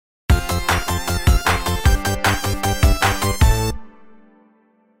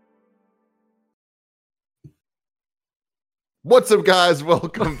What's up, guys?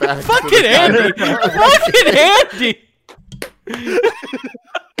 Welcome back. Fucking Andy! Fucking Andy!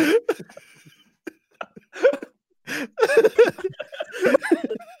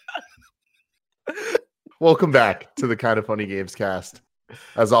 Welcome back to the Kind of Funny Gamescast.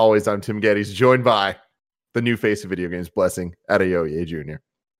 As always, I'm Tim Geddes, joined by the new face of video games, Blessing Adeoye Jr.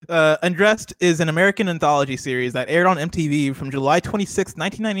 Undressed is an American anthology series that aired on MTV from July 26,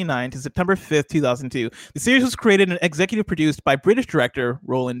 1999 to September 5th, 2002. The series was created and executive produced by British director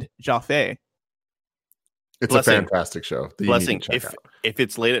Roland Joffe. It's a fantastic show. Blessing, if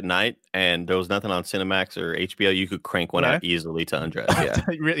it's late at night and there was nothing on Cinemax or HBO, you could crank one out easily to Undress. Yeah.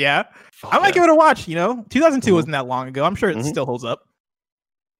 Yeah. I might give it a watch, 2002 wasn't that long ago. I'm sure it still holds up.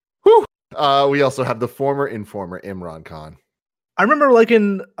 Whew. We also have the former Informer, Imran Khan. I remember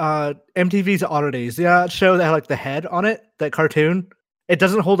in MTV's Oddities, that show that had the head on it, that cartoon. It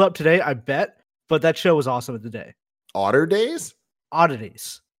doesn't hold up today, I bet, but that show was awesome at the day. Otter Days?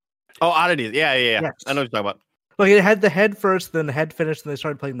 Oddities. Oh, Oddities. Yeah. Yes. I know what you're talking about. It had the head first, then the head finished, and they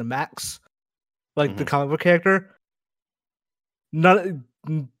started playing the Max, the comic book character. Not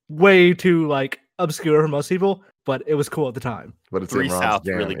way too obscure for most people, but it was cool at the time. But it's 3 South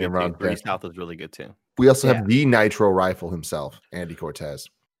really good too. 3 South is really good too. We also have the Nitro Rifle himself, Andy Cortez.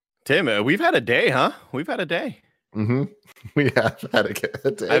 Tim, we've had a day, huh? We've had a day. Mm-hmm. We have had a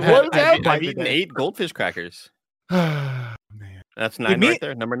day. I've eaten 8 goldfish crackers. Man. That's 9 right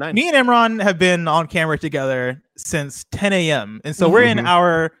there. Number 9. Me and Imran have been on camera together since 10 a.m. And so we're in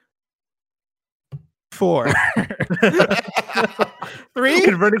hour 4. 3?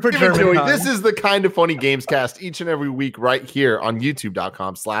 Converting for German time. This is the Kind of Funny Gamescast each and every week right here on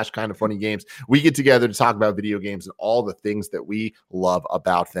youtube.com/kindoffunnygames. We get together to talk about video games and all the things that we love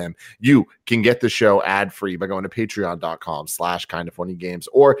about them. You can get the show ad-free by going to patreon.com/kindoffunnygames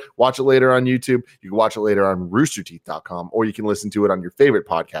or watch it later on YouTube. You can watch it later on roosterteeth.com or you can listen to it on your favorite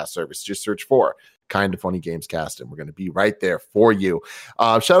podcast service. Just search for Kind of Funny Gamescast, and we're going to be right there for you.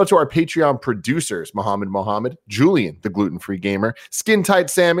 Shout out to our Patreon producers, Mohammed, Julian, the gluten-free gamer, Skin Tight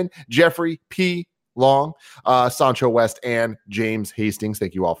Salmon, Jeffrey P. Long, Sancho West, and James Hastings.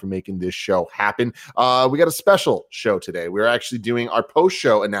 Thank you all for making this show happen. We got a special show today. We're actually doing our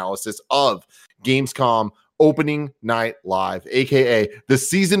post-show analysis of Gamescom Opening Night Live, aka the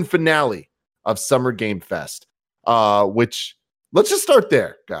season finale of Summer Game Fest, which let's just start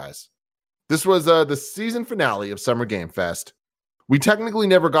there, guys. This was the season finale of Summer Game Fest. We technically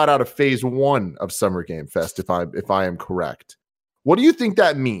never got out of phase 1 of Summer Game Fest, if I am correct. What do you think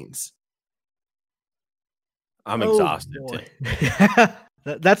that means? I'm exhausted.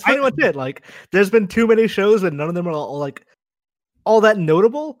 That's pretty much it. There's been too many shows, and none of them are all that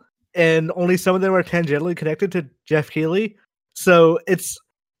notable, and only some of them are tangentially connected to Jeff Keighley. So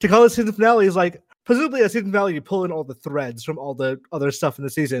to call it season finale is presumably a season finale, you pull in all the threads from all the other stuff in the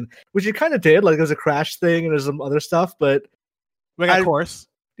season, which you kind of did. There's a Crash thing and there's some other stuff, but of course.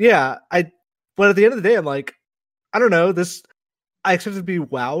 Yeah. But at the end of the day, I'm I don't know, I expected to be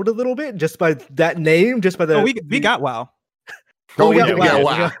wowed a little bit just by that name, just by the... Oh, we got WoW. We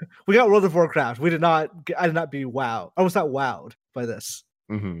got World of Warcraft. I did not be wowed. I was not wowed by this.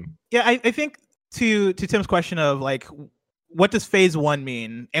 Mm-hmm. Yeah, I think to Tim's question of what does phase 1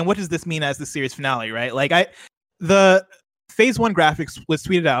 mean and what does this mean as the series finale, right? The phase 1 graphics was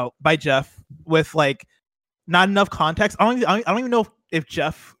tweeted out by Jeff with not enough context. I don't even know if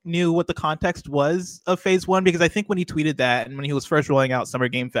Jeff knew what the context was of phase 1, because I think when he tweeted that and when he was first rolling out Summer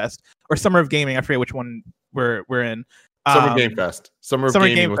Game Fest or Summer of Gaming, I forget which one we're in. Summer Game Fest. Summer of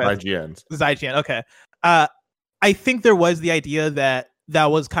Gaming with IGNs. This is IGN. Okay. I think there was the idea that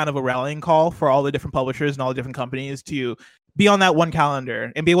was kind of a rallying call for all the different publishers and all the different companies to be on that one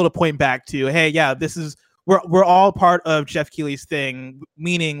calendar and be able to point back to, hey, yeah, this is we're all part of Jeff Keighley's thing,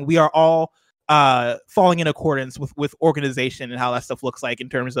 meaning we are all falling in accordance with organization and how that stuff looks like in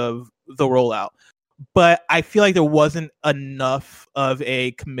terms of the rollout. But I feel like there wasn't enough of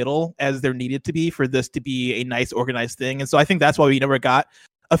a committal as there needed to be for this to be a nice organized thing. And so I think that's why we never got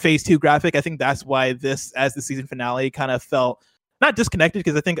a phase 2 graphic. I think that's why this, as the season finale, kind of felt not disconnected,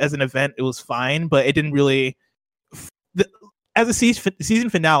 because I think as an event it was fine, but it didn't really as a season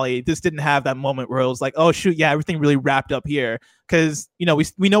finale, this didn't have that moment where it was oh shoot, yeah, everything really wrapped up here, because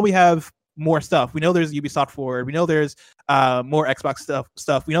we know we have more stuff. We know there's Ubisoft Forward. We know there's more Xbox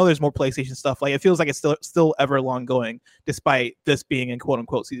stuff. We know there's more PlayStation stuff. It feels like it's still ever long going, despite this being a quote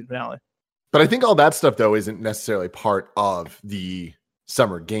unquote season finale. But I think all that stuff though isn't necessarily part of the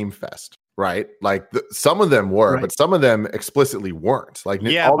Summer Game Fest, right? Some of them were, right, but some of them explicitly weren't. The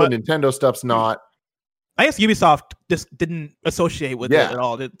Nintendo stuff's not. I guess Ubisoft just didn't associate with it at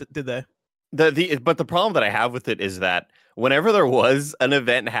all, did they? But the problem that I have with it is that whenever there was an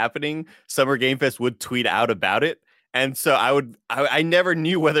event happening, Summer Game Fest would tweet out about it. And so I never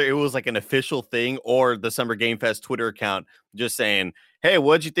knew whether it was like an official thing or the Summer Game Fest Twitter account just saying, "Hey,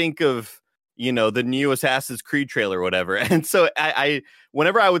 what'd you think of, the new Assassin's Creed trailer or whatever?" And so I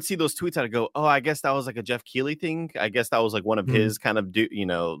whenever I would see those tweets, I'd go, "Oh, I guess that was like a Jeff Keighley thing. I guess that was like one of his kind of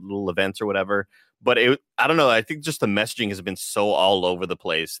little events or whatever." But I don't know. I think just the messaging has been so all over the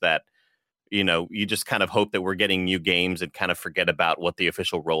place that you just kind of hope that we're getting new games and kind of forget about what the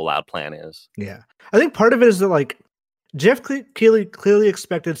official rollout plan is. Yeah, I think part of it is that like Jeff Keighley clearly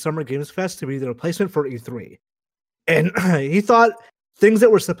expected Summer Games Fest to be the replacement for E3. And he thought things that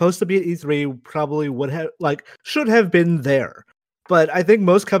were supposed to be at E3 probably should have been there. But I think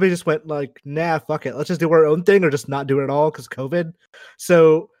most companies just went like, nah, fuck it. Let's just do our own thing or just not do it at all because COVID.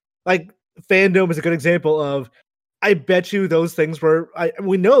 So like Fandom is a good example of, I bet you those things were,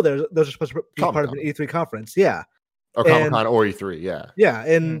 we know those are supposed to be part of an E3 conference. Yeah. Or Comic-Con or E3. Yeah. Yeah.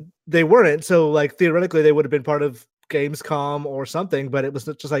 And they weren't. So like theoretically they would have been part of Gamescom or something, but it was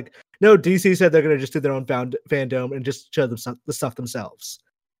just like, no, DC said they're going to just do their own fandom and just show them the stuff themselves.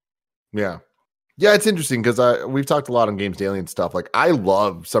 Yeah. Yeah, it's interesting because we've talked a lot on Games Daily and stuff. Like, I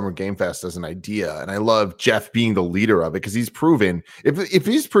love Summer Game Fest as an idea, and I love Jeff being the leader of it because he's proven, if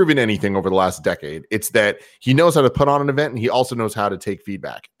he's proven anything over the last decade, it's that he knows how to put on an event and he also knows how to take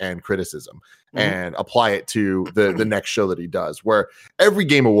feedback and criticism and apply it to the next show that he does, where every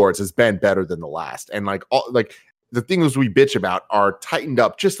Game Awards has been better than the last. And the things we bitch about are tightened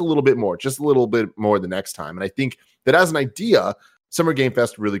up just a little bit more the next time. And I think that as an idea, Summer Game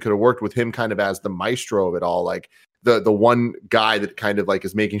Fest really could have worked with him kind of as the maestro of it all, like the one guy that kind of like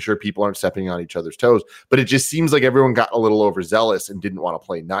is making sure people aren't stepping on each other's toes. But it just seems like everyone got a little overzealous and didn't want to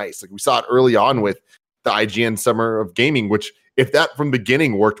play nice. Like we saw it early on with the IGN Summer of Gaming, which if that from the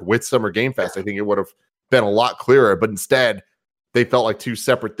beginning worked with Summer Game Fest, I think it would have been a lot clearer. But instead, they felt like two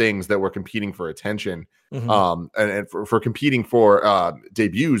separate things that were competing for attention, and for competing for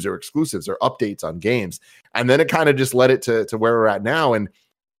debuts or exclusives or updates on games. And then it kind of just led it to where we're at now. And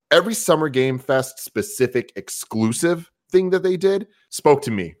every Summer Game Fest specific exclusive thing that they did spoke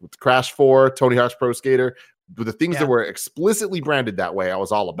to me. With Crash 4, Tony Hawk's Pro Skater, the things that were explicitly branded that way, I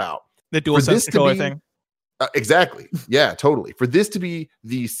was all about. The DualSense controller thing. Exactly. Yeah, totally. For this to be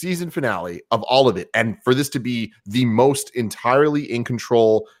the season finale of all of it, and for this to be the most entirely in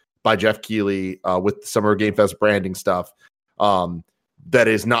control by Jeff Keighley with Summer Game Fest branding stuff, that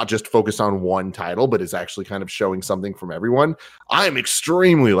is not just focused on one title, but is actually kind of showing something from everyone, I am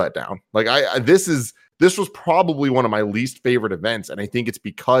extremely let down. Like this was probably one of my least favorite events, and I think it's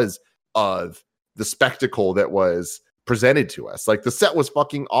because of the spectacle that was presented to us. Like the set was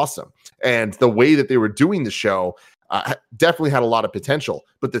fucking awesome, and the way that they were doing the show definitely had a lot of potential.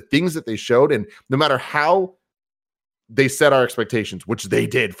 But the things that they showed, and no matter how they set our expectations, which they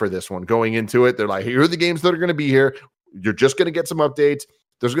did for this one going into it, they're like, here are the games that are going to be here. You're just going to get some updates.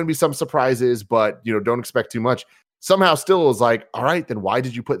 There's going to be some surprises, but don't expect too much. Somehow still is like, all right, then why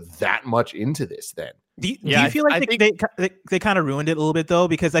did you put that much into this then? Do you feel like they kind of ruined it a little bit though?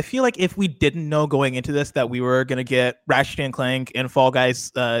 Because I feel like if we didn't know going into this that we were going to get Ratchet and Clank and Fall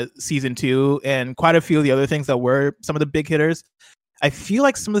Guys Season 2 and quite a few of the other things that were some of the big hitters, I feel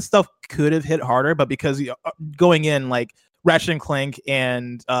like some of the stuff could have hit harder, but because going in, like Ratchet and Clank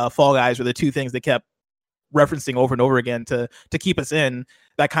and Fall Guys were the two things they kept referencing over and over again to keep us in,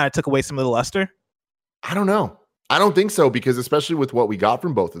 that kind of took away some of the luster. I don't know. I don't think so, because especially with what we got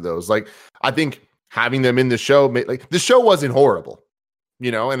from both of those, like I think having them in the show, like the show wasn't horrible,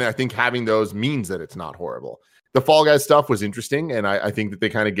 and I think having those means that it's not horrible. The Fall Guys stuff was interesting, and I think that they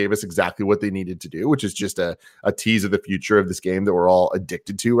kind of gave us exactly what they needed to do, which is just a tease of the future of this game that we're all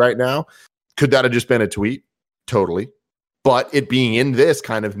addicted to right now. Could that have just been a tweet? Totally. But it being in this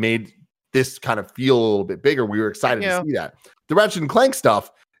kind of made this kind of feel a little bit bigger. We were excited to see that. The Ratchet and Clank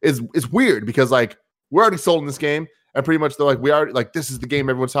stuff is weird because like we're already sold in this game, and pretty much they're like, we are like, this is the game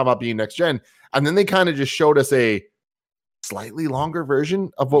everyone's talking about being next gen. And then they kind of just showed us a slightly longer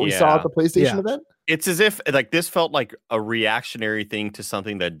version of what we saw at the PlayStation event. It's as if like this felt like a reactionary thing to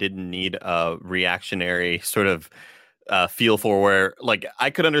something that didn't need a reactionary sort of feel for, where like I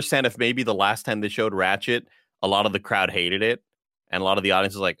could understand if maybe the last time they showed Ratchet, a lot of the crowd hated it. And a lot of the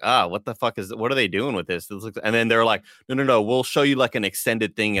audience is like, what the fuck what are they doing with this? And then they're like, no, we'll show you like an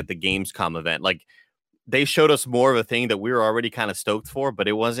extended thing at the Gamescom event. Like they showed us more of a thing that we were already kind of stoked for, but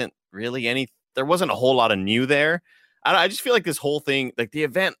it wasn't really there wasn't a whole lot of new there. I just feel like this whole thing, like the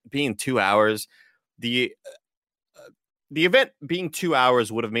event being 2 hours, the event being 2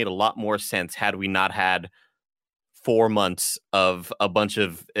 hours would have made a lot more sense had we not had 4 months of a bunch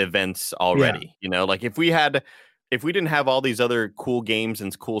of events already. You know, like if we didn't have all these other cool games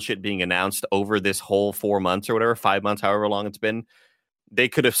and cool shit being announced over this whole 4 months or whatever, 5 months, however long it's been, they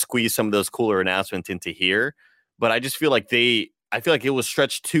could have squeezed some of those cooler announcements into here. But I just feel like it was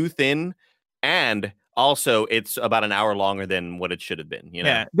stretched too thin, and also it's about an hour longer than what it should have been. You know?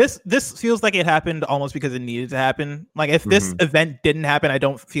 Yeah, this feels like it happened almost because it needed to happen. Like if this event didn't happen, I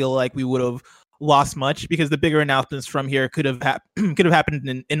don't feel like we would have lost much, because the bigger announcements from here could have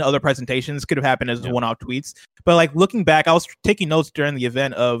happened in other presentations, could have happened as one-off tweets. But like looking back, I was taking notes during the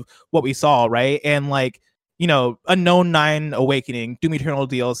event of what we saw, right? And like, you know, Unknown 9 Awakening, Doom Eternal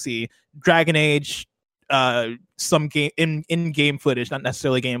DLC, Dragon Age, some game in-game footage, not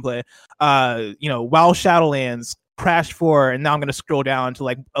necessarily gameplay. You know, WoW Shadowlands, Crash 4, and now I'm going to scroll down to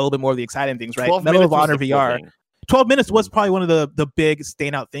like a little bit more of the exciting things, right? Medal of Honor VR. 12 minutes was probably one of the big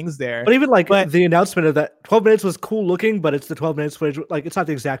standout things there. But even like the announcement of that 12 minutes was cool looking, but it's the 12 minutes footage. Like it's not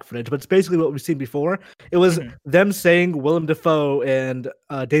the exact footage, but it's basically what we've seen before. It was them saying Willem Dafoe and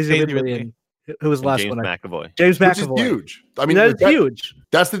Daisy Ridley and who was the last James one? McAvoy. James McAvoy. Which is huge. I mean, that's huge.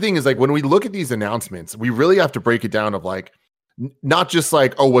 That's the thing is like when we look at these announcements, we really have to break it down of like, not just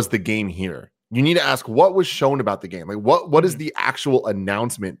like, oh, was the game here? You need to ask what was shown about the game. Like what is the actual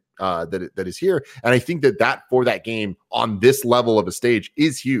announcement that is here? And I think that for that game on this level of a stage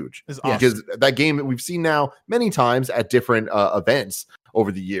is huge. Awesome. Because that game that we've seen now many times at different events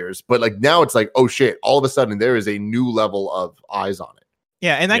over the years, but like now it's like, oh shit, all of a sudden there is a new level of eyes on it.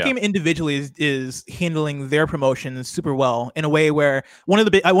 Yeah, and that game individually is handling their promotions super well in a way where one of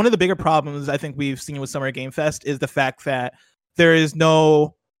the bigger problems I think we've seen with Summer Game Fest is the fact that there is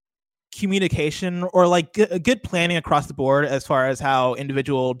no communication or like good planning across the board as far as how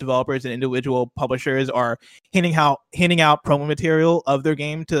individual developers and individual publishers are handing out promo material of their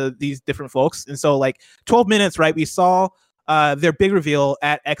game to these different folks. And so like 12 minutes, right? We saw their big reveal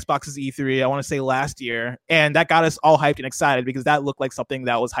at Xbox's E3, I want to say last year, and that got us all hyped and excited because that looked like something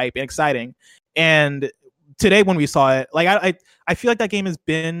that was hype and exciting. And today when we saw it, like I feel like that game has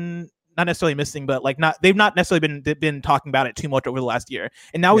been not necessarily missing, but like they've not necessarily been talking about it too much over the last year.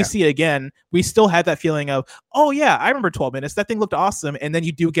 And now we see it again. We still had that feeling of, oh yeah, I remember 12 minutes. That thing looked awesome. And then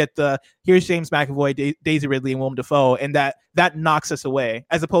you do get here's James McAvoy, Daisy Ridley, and Willem Dafoe, and that knocks us away,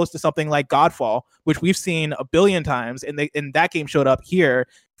 as opposed to something like Godfall, which we've seen a billion times, and that game showed up here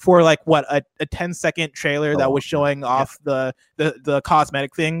for like what a 10-second trailer that was showing off the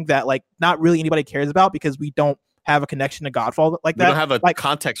cosmetic thing that like not really anybody cares about because we don't have a connection to Godfall like that. We don't have a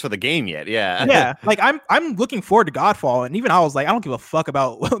context for the game yet. Yeah. Like I'm looking forward to Godfall, and even I was like, I don't give a fuck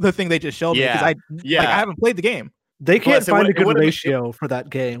about the thing they just showed me because I haven't played the game. They can't find a good ratio for that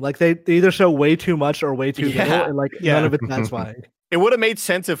game. Like they either show way too much or way too little, and like none of it's satisfying. It would have made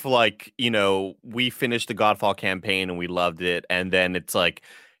sense if like, you know, we finished the Godfall campaign and we loved it, and then it's like,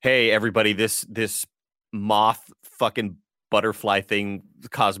 hey everybody, this moth fucking butterfly thing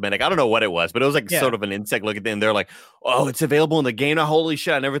cosmetic, I don't know what it was, but it was like sort of an insect looking thing. They're like, oh, it's available in the game now. Holy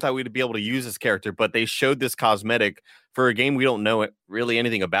shit, I never thought we'd be able to use this character. But they showed this cosmetic for a game we don't know really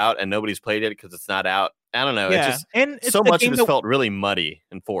anything about, and nobody's played it because it's not out. I don't know. It's so much of this felt really muddy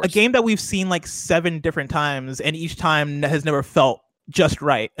and forced. A game that we've seen like 7 different times, and each time has never felt just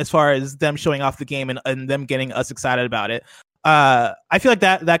right as far as them showing off the game and them getting us excited about it. I feel like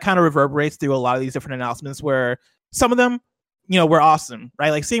that kind of reverberates through a lot of these different announcements where some of them, you know, we're awesome,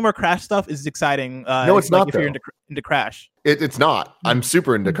 right? Like seeing more Crash stuff is exciting. No, it's not. If you're into Crash, it's not. I'm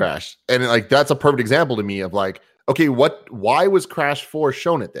super into Crash, and like that's a perfect example to me of like, okay, why was Crash 4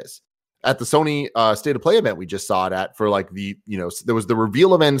 shown at the Sony State of Play event we just saw it at for like the, you know, there was the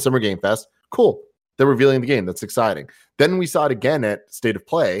reveal event in Summer Game Fest. Cool, they're revealing the game. That's exciting. Then we saw it again at State of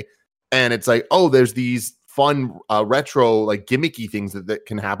Play, and it's like, oh, there's these fun retro like gimmicky things that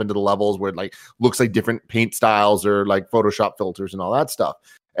can happen to the levels where it like looks like different paint styles or like Photoshop filters and all that stuff.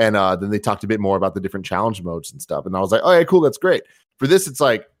 And then they talked a bit more about the different challenge modes and stuff. And I was like, oh yeah, cool, that's great. For this, it's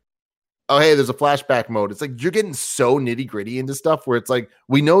like, oh hey, there's a flashback mode. It's like you're getting so nitty gritty into stuff where it's like,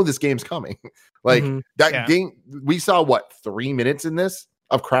 we know this game's coming. Like game, we saw what 3 minutes in this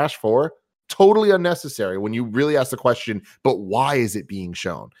of Crash 4. Totally unnecessary when you really ask the question, but why is it being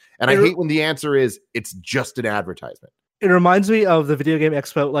shown? And I hate when the answer is it's just an advertisement. It reminds me of the Video Game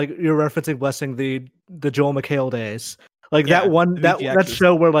Expo, like you're referencing Blessing, the Joel McHale days. Like that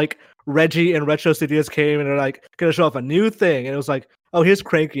show where like Reggie and Retro Studios came and they're like gonna show off a new thing, and it was like, oh, here's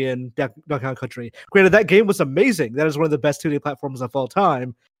Cranky and Duck Hunt Country. Granted, that game was amazing. That is one of the best 2D platforms of all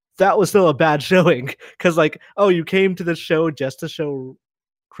time. That was still a bad showing because like, oh, you came to the show just to show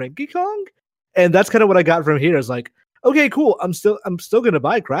Cranky Kong? And that's kind of what I got from here is like, okay, cool. I'm still going to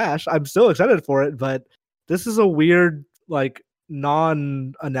buy Crash. I'm still excited for it, but this is a weird like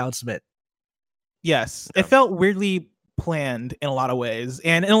non-announcement. Yes, it felt weirdly planned in a lot of ways,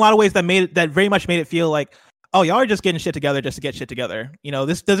 and in a lot of ways that very much made it feel like, oh, y'all are just getting shit together just to get shit together.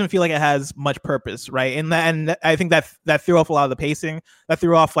 This doesn't feel like it has much purpose, right? And I think that threw off a lot of the pacing. That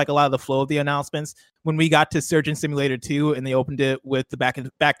threw off like a lot of the flow of the announcements. When we got to Surgeon Simulator 2 and they opened it with the Back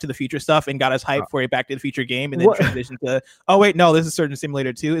to the Future stuff and got us hyped for a Back to the Future game, and then transitioned to, oh wait, no, this is Surgeon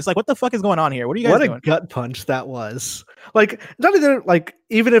Simulator 2. It's like, what the fuck is going on here? What are you guys doing? What a gut punch that was. Like, not even like,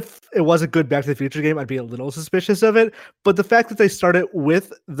 even if it was a good Back to the Future game, I'd be a little suspicious of it. But the fact that they started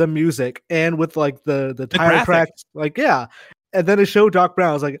with the music and with like the tire tracks, like, yeah, and then it showed Doc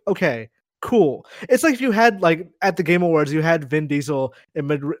Brown, I was like, okay, cool. It's like if you had like at the Game Awards, you had Vin Diesel and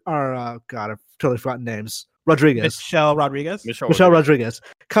God, I've totally forgotten names. Michelle Rodriguez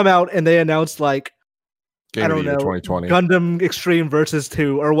come out and they announced like, Game I don't know, 2020. Gundam Extreme Versus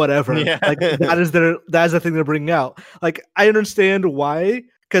 2 or whatever. Yeah. Like that is the thing they're bringing out. Like I understand why,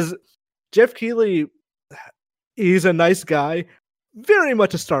 because Jeff Keighley, he's a nice guy, very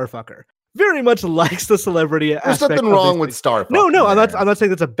much a starfucker. Very much likes the celebrity aspect. There's nothing wrong with Starfuck. No, I'm not saying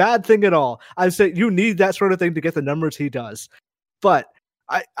that's a bad thing at all. I'm saying you need that sort of thing to get the numbers he does. But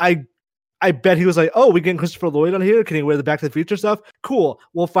I bet he was like, oh, we getting Christopher Lloyd on here? Can he wear the Back to the Future stuff? Cool.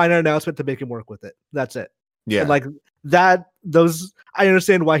 We'll find an announcement to make him work with it. That's it. Yeah. And like that, I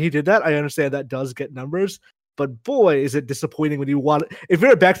understand why he did that. I understand that does get numbers. But boy, is it disappointing when you want it. If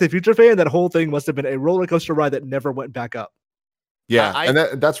you're a Back to the Future fan, that whole thing must have been a roller coaster ride that never went back up. Yeah,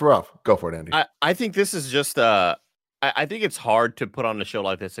 and that's rough. Go for it, Andy. I think this is just I think it's hard to put on a show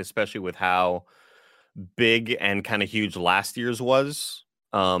like this, especially with how big and kind of huge last year's was.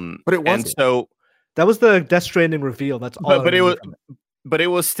 But it wasn't. And so that was the Death Stranding reveal. That's all. But it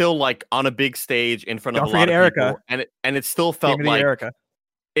was still like on a big stage in front of a lot of Erica. people, and it still felt like Erica.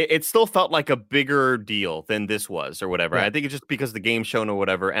 It still felt like a bigger deal than this was or whatever. Yeah. I think it's just because the game's shown or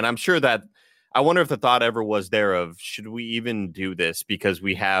whatever. And I'm sure that I wonder if the thought ever was there of, should we even do this because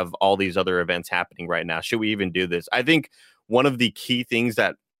we have all these other events happening right now? Should we even do this? I think one of the key things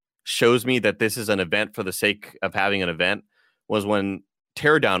that shows me that this is an event for the sake of having an event was when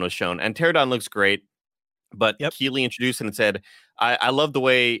Teardown was shown. And Teardown looks great, but Keighley introduced it and said, I love the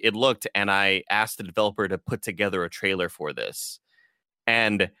way it looked, and I asked the developer to put together a trailer for this.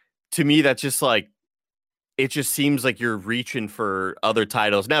 And to me, that's just like, it just seems like you're reaching for other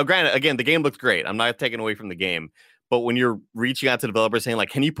titles. Now, granted, again, the game looks great. I'm not taking away from the game. But when you're reaching out to developers saying, like,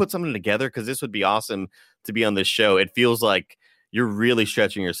 can you put something together? Because this would be awesome to be on this show. It feels like you're really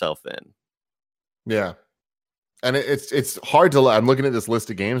stretching yourself thin. Yeah. And it's hard to... I'm looking at this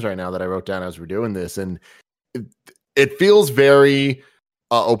list of games right now that I wrote down as we're doing this. And it feels very...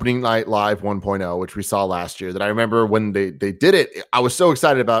 Opening Night Live 1.0, which we saw last year, that I remember when they did it, I was so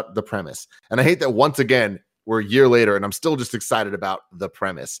excited about the premise. And I hate that once again, we're a year later and I'm still just excited about the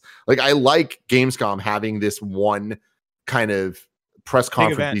premise. Like, I like Gamescom having this one kind of press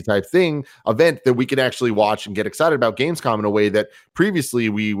conference type event that we can actually watch and get excited about Gamescom in a way that previously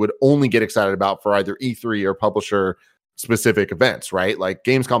we would only get excited about for either E3 or publisher specific events, right? Like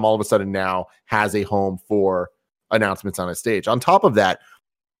Gamescom all of a sudden now has a home for announcements on a stage. On top of that,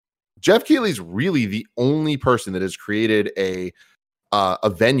 Jeff Keighley's really the only person that has created a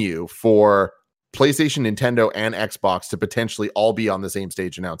venue for PlayStation, Nintendo, and Xbox to potentially all be on the same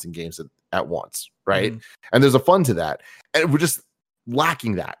stage announcing games at once, right? And there's a fun to that. And we're just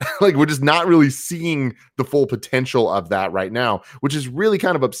lacking that. Like, we're just not really seeing the full potential of that right now, which is really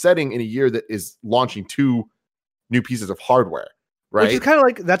kind of upsetting in a year that is launching 2 new pieces of hardware, right? Which is kind of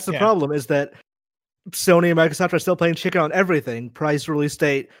like, that's the problem, is that Sony and Microsoft are still playing chicken on everything: price, release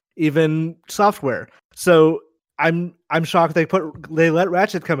date, even software. So I'm shocked they let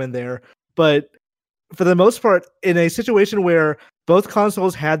Ratchet come in there. But for the most part, in a situation where both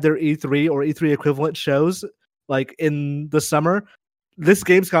consoles had their E3 or E3 equivalent shows, like in the summer, this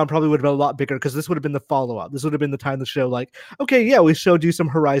Gamescom probably would have been a lot bigger, because this would have been the follow-up. This would have been the time to show, like, okay, yeah, we showed you some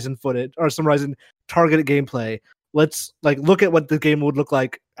Horizon footage or some Horizon targeted gameplay. Let's like look at what the game would look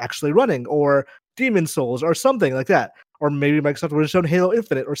like actually running, or Demon Souls or something like that. Or maybe Microsoft would have shown Halo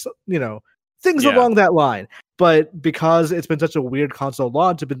Infinite or things along that line. But because it's been such a weird console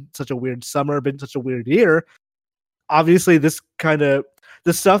launch, it's been such a weird summer, been such a weird year, obviously this kind of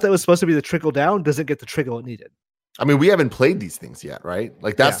the stuff that was supposed to be the trickle down doesn't get the trickle it needed. I mean, we haven't played these things yet, right?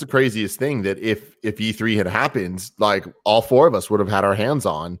 Like, that's the craziest thing, that if E3 had happened, like, all 4 of us would have had our hands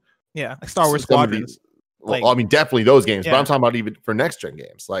on. Yeah, like Star Wars Squadrons. Well, I mean, definitely those games, but I'm talking about even for next gen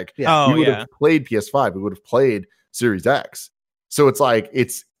games. Like, we would have played PS5, we would have played Series X. So it's like,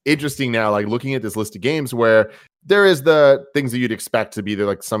 it's interesting now, like looking at this list of games where there is the things that you'd expect to be there,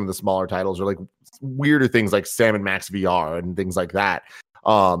 like some of the smaller titles, or like weirder things like Sam and Max VR and things like that.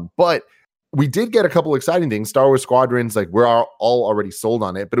 But we did get a couple exciting things. Star Wars Squadrons, like we're all already sold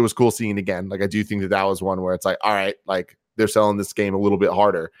on it, but it was cool seeing it again. Like I do think that was one where it's like, all right, like they're selling this game a little bit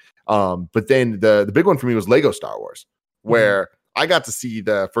harder. But then the big one for me was Lego Star Wars, where I got to see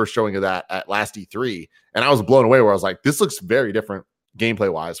the first showing of that at last E3, and I was blown away. Where I was like, this looks very different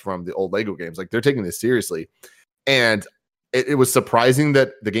gameplay wise from the old Lego games. Like they're taking this seriously, and it was surprising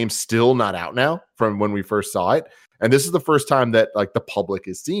that the game's still not out now from when we first saw it. And this is the first time that like the public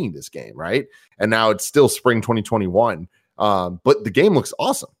is seeing this game, right? And now it's still spring 2021, but the game looks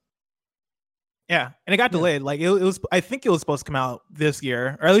awesome. Yeah, and it got delayed. Like it was, I think it was supposed to come out this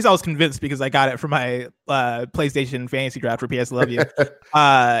year, or at least I was convinced because I got it for my PlayStation Fantasy Draft for PS Love You.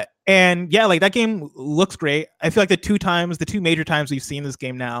 And yeah, like that game looks great. I feel like the two major times we've seen this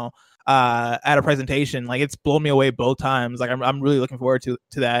game now at a presentation, like it's blown me away both times. Like I'm really looking forward to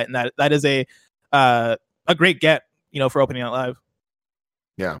that, and that is a great get, for Opening Night Live.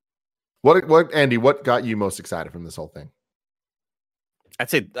 Yeah. What Andy? What got you most excited from this whole thing? I'd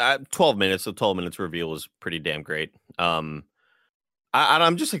say 12 minutes. The 12 minutes reveal was pretty damn great. I'm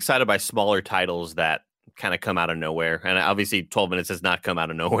just excited by smaller titles that kind of come out of nowhere. And obviously 12 minutes has not come out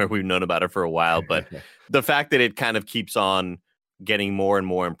of nowhere. We've known about it for a while, but the fact that it kind of keeps on getting more and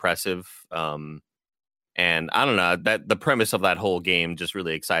more impressive. And I don't know, that the premise of that whole game just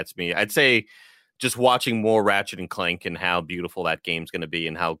really excites me. I'd say just watching more Ratchet and Clank and how beautiful that game's going to be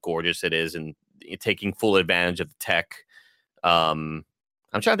and how gorgeous it is and taking full advantage of the tech.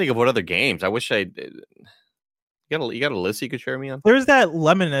 I'm trying to think of what other games. I wish I did. You got a list you could share me on? There's that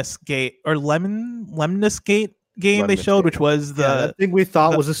Lemnis Gate game they showed, which was the thing we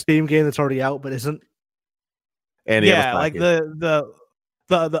thought was a Steam game that's already out, but isn't. And like the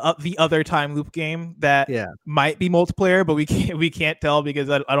other time loop game that might be multiplayer, but we can't tell because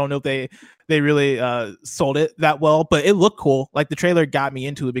I don't know if they really sold it that well. But it looked cool. Like the trailer got me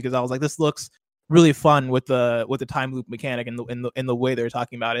into it because I was like, this looks really fun with the time loop mechanic and the way they're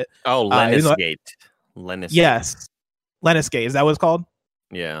talking about it. Oh, Lemnis Gate. Yes, Lemnis Gate. Is that what it's called?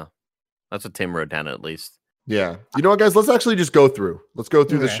 Yeah, that's what Tim wrote down at least. Yeah. You know what, guys? Let's actually just go through. Let's go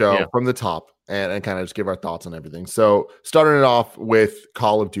through the show from the top and kind of just give our thoughts on everything. So starting it off with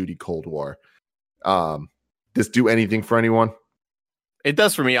Call of Duty Cold War. This do anything for anyone? It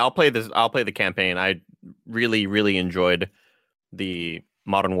does for me. I'll play the campaign. I really, really enjoyed the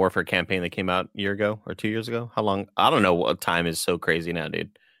Modern Warfare campaign that came out a year ago or 2 years ago. How long? I don't know. What time is so crazy now, dude.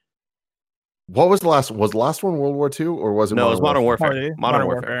 What was the last? Was the last one World War II or was it? No, it was Modern Warfare. Modern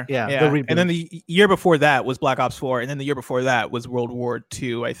Warfare. Yeah. And then the year before that was Black Ops 4, and then the year before that was World War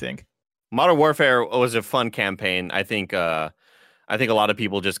II, I think. Modern Warfare was a fun campaign. I think a lot of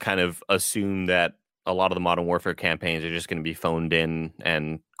people just kind of assume that a lot of the Modern Warfare campaigns are just going to be phoned in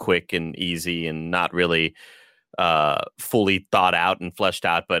and quick and easy and not really fully thought out and fleshed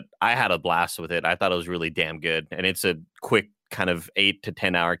out, but I had a blast with it. I thought it was really damn good, and it's a quick kind of 8 to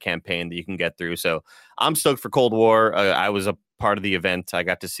 10 hour campaign that you can get through. So I'm stoked for Cold War. I was a part of the event. I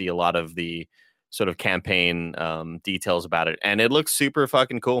got to see a lot of the sort of campaign details about it, and it looks super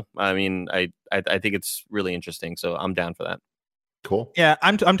fucking cool. I mean, I think it's really interesting, so I'm down for that. Cool. Yeah,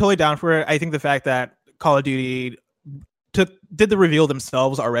 I'm totally down for it. I think the fact that Call of Duty did the reveal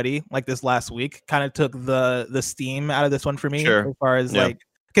themselves already, like this last week, kind of took the steam out of this one for me. Sure. As far as like,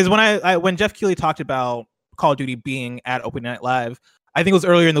 because when Jeff Keighley talked about Call of Duty being at Open Night Live, I think it was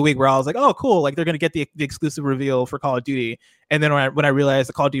earlier in the week where I was like, oh, cool, like they're gonna get the exclusive reveal for Call of Duty. And then when I realized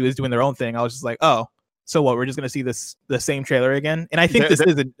that Call of Duty was doing their own thing, I was just like, oh, so what? We're just gonna see the same trailer again. And I think this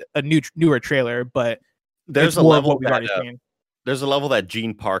is a newer trailer, but there's a more level of what we've already seen. There's a level that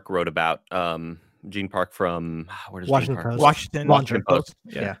Gene Park wrote about. Gene Park from where does Washington Post.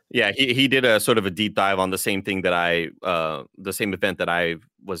 Yeah. He did a sort of a deep dive on the same thing that the same event that I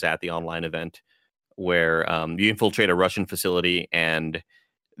was at, the online event, where you infiltrate a Russian facility and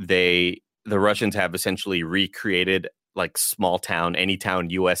the Russians have essentially recreated like small town, any town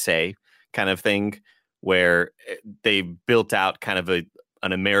USA kind of thing, where they built out kind of an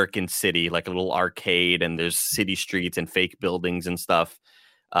American city, like a little arcade, and there's city streets and fake buildings and stuff.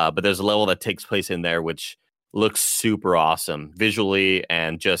 But there's a level that takes place in there which looks super awesome visually,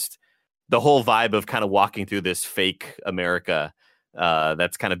 and just the whole vibe of kind of walking through this fake America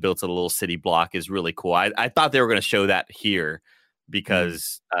that's kind of built in a little city block is really cool. I thought they were going to show that here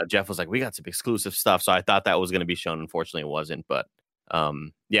because Jeff was like, we got some exclusive stuff. So I thought that was going to be shown. Unfortunately, it wasn't. But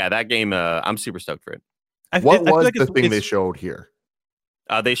yeah, that game, I'm super stoked for it. What was the thing they showed here?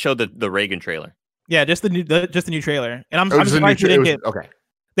 They showed the Reagan trailer. Yeah, just the new trailer. And I'm surprised you didn't get... Okay.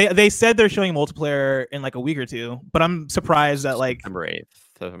 They said they're showing multiplayer in like a week or two, but I'm surprised that like September 8th.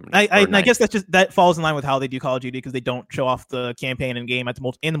 I guess that falls in line with how they do Call of Duty, because they don't show off the campaign and game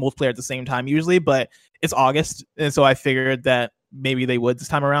in the multiplayer at the same time usually. But it's August, and so I figured that maybe they would this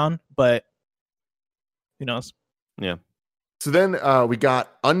time around. But who knows? Yeah. So then we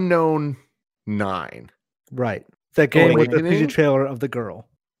got Unknown 9. Right. That game with the Awakening? CG trailer of the girl.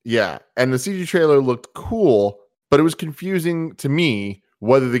 Yeah, and the CG trailer looked cool, but it was confusing to me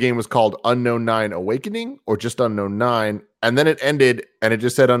whether the game was called Unknown 9 Awakening or just Unknown 9. And then it ended and it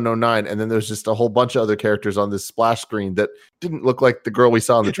just said Unknown 9. And then there's just a whole bunch of other characters on this splash screen that didn't look like the girl we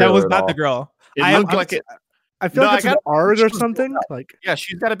saw in the trailer. That was not the girl. It looked like it. I feel like it's an ARG or something. Like, yeah,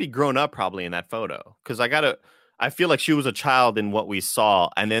 she's got to be grown up probably in that photo, because I feel like she was a child in what we saw,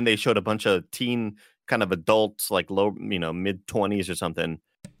 and then they showed a bunch of teen kind of adults, like low, mid 20s or something.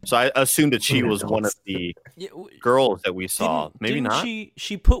 So I assumed that she was one of the girls that we saw. Maybe not.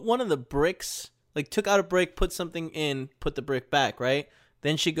 She put one of the bricks, like took out a brick, put something in, put the brick back, right?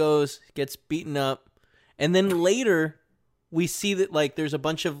 Then she goes, gets beaten up, and then later we see that like there's a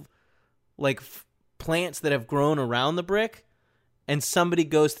bunch of like plants that have grown around the brick, and somebody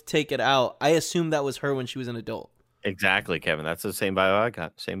goes to take it out. I assume that was her when she was an adult. Exactly, Kevin. That's the same vibe I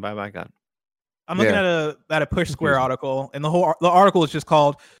got. I'm looking at a Push Square article, and the article is just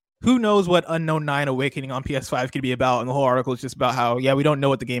called "Who Knows What Unknown 9 Awakening on PS5 Could Be About," and the whole article is just about how we don't know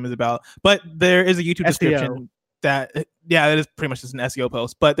what the game is about, but there is a YouTube description that is pretty much just an SEO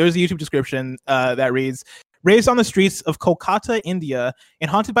post, but there's a YouTube description that reads: "Raised on the streets of Kolkata, India,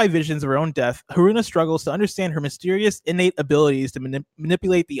 and haunted by visions of her own death, Haruna struggles to understand her mysterious innate abilities to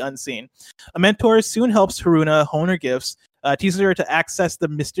manipulate the unseen. A mentor soon helps Haruna hone her gifts, teaches her to access the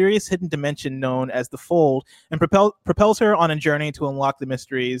mysterious hidden dimension known as the Fold, and propels her on a journey to unlock the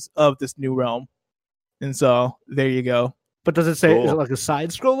mysteries of this new realm." And so there you go. But does it say, is it like a side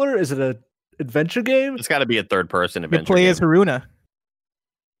scroller? Is it an adventure game? It's got to be a third person adventure. You play as Haruna.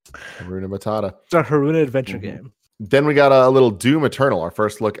 Haruna Matata. It's a Haruna adventure game. Then we got a little Doom Eternal, our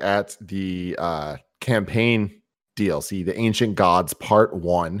first look at the campaign DLC, the Ancient Gods Part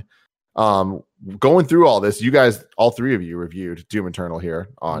 1. Going through all this, you guys, all three of you, reviewed Doom Eternal here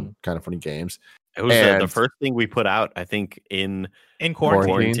on Kind of Funny Games. It was the first thing we put out, I think, in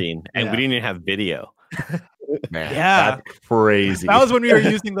quarantine. And we didn't even have video. Man, yeah, that's crazy. That was when we were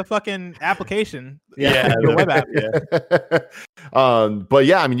using the fucking application. The web app. But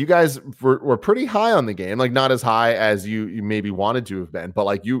yeah, I mean, you guys were pretty high on the game, like not as high as you maybe wanted to have been, but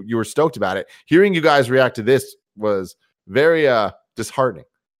like you were stoked about it. Hearing you guys react to this was very disheartening.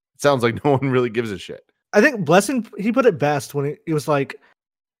 It sounds like no one really gives a shit. I think Blessing, he put it best when he was like,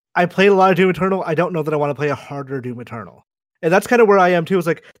 I played a lot of Doom Eternal. I don't know that I want to play a harder Doom Eternal. And that's kind of where I am too. It's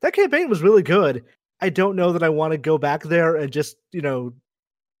like, that campaign was really good. I don't know that I want to go back there and just,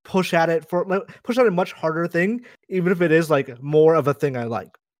 push at a much harder thing, even if it is like more of a thing I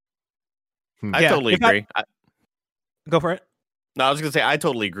like. I totally agree. Go for it. No, I was gonna say I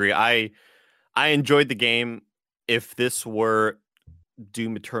totally agree. I enjoyed the game. If this were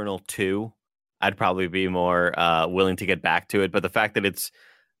Doom Eternal 2, I'd probably be more willing to get back to it. But the fact that it's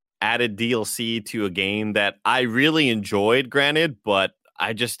added DLC to a game that I really enjoyed, granted, but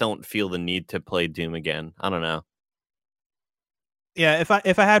I just don't feel the need to play Doom again. I don't know. Yeah,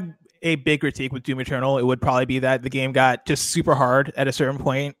 if I had a big critique with Doom Eternal, it would probably be that the game got just super hard at a certain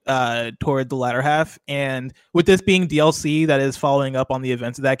point toward the latter half. And with this being DLC that is following up on the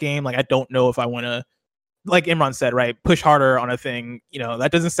events of that game, like I don't know if I want to, like Imran said, right, push harder on a thing.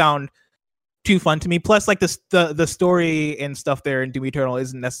 That doesn't sound too fun to me. Plus, like the story and stuff there in Doom Eternal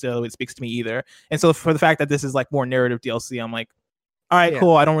isn't necessarily what speaks to me either. And so for the fact that this is like more narrative DLC, I'm like, all right,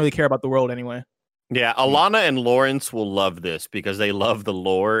 cool. I don't really care about the world anyway. Yeah, Alana and Lawrence will love this because they love the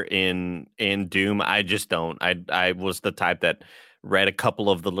lore in Doom. I just don't. I was the type that read a couple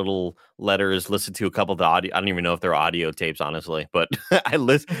of the little letters, listened to a couple of the audio. I don't even know if they're audio tapes, honestly, but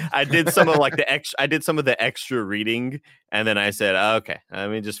I did some of like I did some of the extra reading, and then I said, okay, let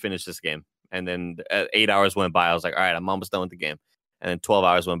me just finish this game. And then 8 hours went by. I was like, all right, I'm almost done with the game. And then 12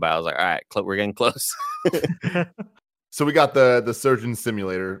 hours went by. I was like, all right, we're getting close. So we got the Surgeon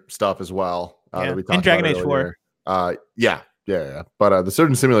Simulator stuff as well. That we talked and Dragon about Age earlier. 4. Yeah. But the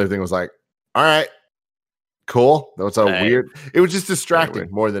Surgeon Simulator thing was like, all right, cool. That was weird. It was just distracting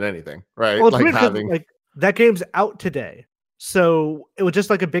more than anything, right? Well, it's weird like that game's out today, so it was just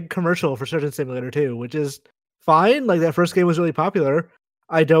like a big commercial for Surgeon Simulator 2, which is fine. Like that first game was really popular.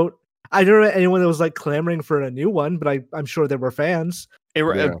 I don't know anyone that was like clamoring for a new one, but I'm sure there were fans. You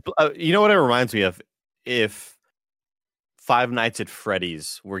know what it reminds me of? If Five Nights at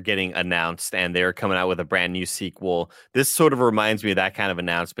Freddy's were getting announced and they're coming out with a brand new sequel, this sort of reminds me of that kind of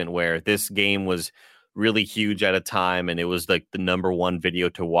announcement where this game was really huge at a time, and it was like the number one video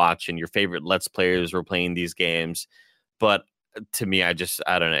to watch, and your favorite Let's Players were playing these games. But to me, I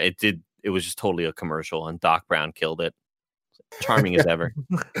don't know. It was just totally a commercial, and Doc Brown killed it. Charming as ever.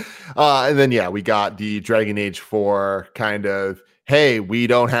 And then, we got the Dragon Age 4 kind of, hey, we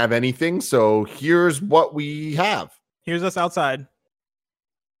don't have anything, so here's what we have. Here's us outside.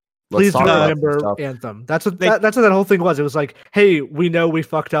 Please do remember Anthem. That's what that whole thing was. It was like, hey, we know we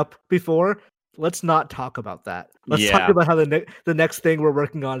fucked up before. Let's not talk about that. Let's talk about how the next thing we're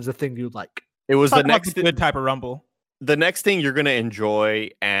working on is the thing you like. It was the next good type of Rumble. The next thing you're going to enjoy,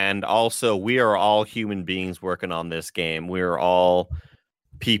 and also we are all human beings working on this game. We are all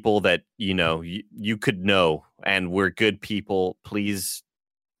people that, you could know, and we're good people. Please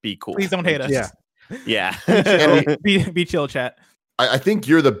be cool. Please don't hate us. Yeah. Be chill, chat. I think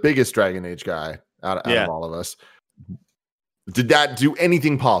you're the biggest Dragon Age guy out of all of us. Did that do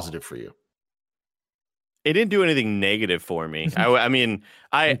anything positive for you? It didn't do anything negative for me. I'm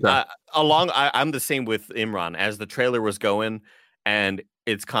the same with Imran. As the trailer was going and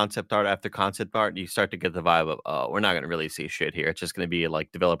it's concept art after concept art, you start to get the vibe of, oh, we're not going to really see shit here. It's just going to be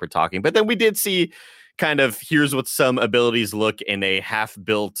like developer talking. But then we did see kind of, here's what some abilities look in a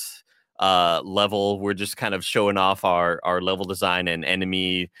half-built level. We're just kind of showing off our level design and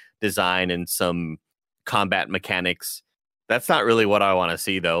enemy design and some combat mechanics. That's not really what I want to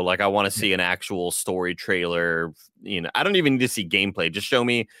see, though. Like, I want to see an actual story trailer. I don't even need to see gameplay. Just show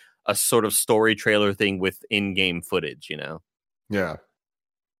me a sort of story trailer thing with in-game footage, Yeah.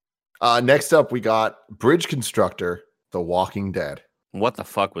 Next up, we got Bridge Constructor, The Walking Dead. What the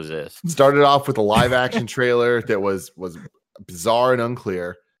fuck was this? Started off with a live-action trailer that was bizarre and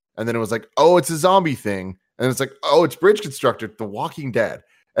unclear. And then it was like, oh, it's a zombie thing. And it's like, oh, it's Bridge Constructor, The Walking Dead.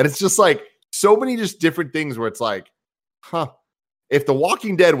 And it's just like so many just different things where it's like, if The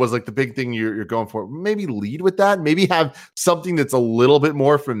Walking Dead was like the big thing you're going for, maybe lead with that. Maybe have something that's a little bit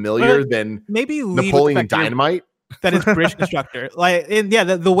more familiar than maybe Napoleon Dynamite. That is Bridge Constructor.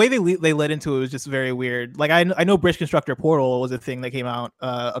 The way they led into it was just very weird. Like I know Bridge Constructor Portal was a thing that came out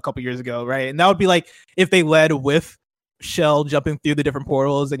a couple years ago, right? And that would be like if they led with Shell jumping through the different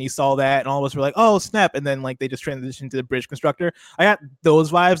portals and you saw that and all of us were like, oh snap, and then like they just transitioned to the Bridge Constructor. I got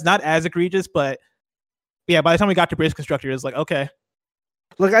those vibes, not as egregious, but yeah, by the time we got to Bridge Constructor, it's like, okay.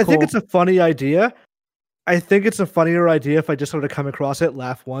 Look, I think it's a funny idea. I think it's a funnier idea if I just sort of come across it,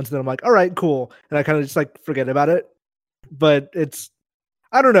 laugh once, and then I'm like, all right, cool. And I kind of just like forget about it. But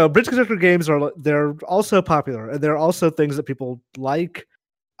I don't know. Bridge Constructor games they're also popular and they're also things that people like.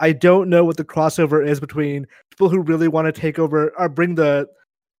 I don't know what the crossover is between people who really want to take over or bring the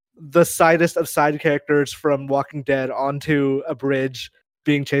sidest of side characters from Walking Dead onto a bridge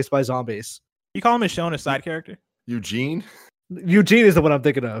being chased by zombies. You call him Michonne a side character? Eugene is the one I'm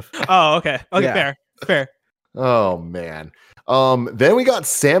thinking of. Oh, okay. Okay, yeah. Fair. Oh man. Then we got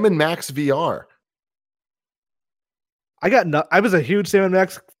Sam and Max VR. I was a huge Sam and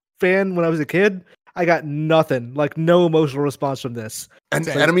Max fan when I was a kid. I got nothing, like no emotional response from this. And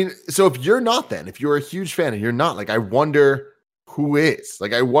I mean, so if you're a huge fan and you're not, like, I wonder who is.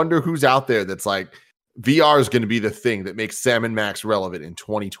 Like, I wonder who's out there that's like, VR is going to be the thing that makes Sam and Max relevant in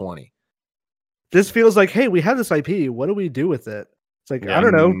 2020. This feels like, hey, we have this IP. What do we do with it? It's like, I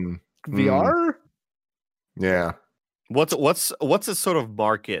don't know, VR. Yeah. What's a sort of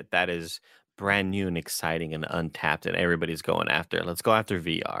market that is brand new and exciting and untapped and everybody's going after? Let's go after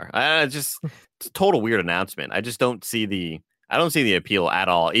VR. It's a total weird announcement. I just don't see the appeal at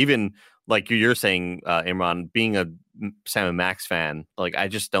all. Even like you're saying, Imran, being a Sam and Max fan, like I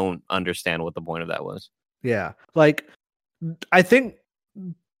just don't understand what the point of that was. Yeah, like I think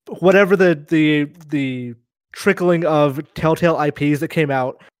whatever the trickling of Telltale IPs that came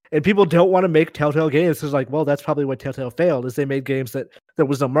out, and people don't want to make Telltale games. It's like, well, that's probably what Telltale failed, is they made games that there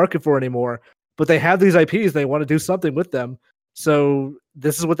was no market for anymore. But they have these IPs, they want to do something with them. So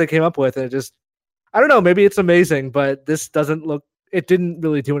this is what they came up with. And it just, I don't know, maybe it's amazing, but this it didn't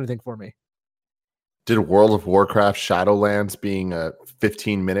really do anything for me. Did World of Warcraft Shadowlands being a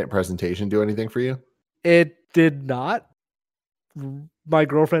 15-minute presentation do anything for you? It did not. My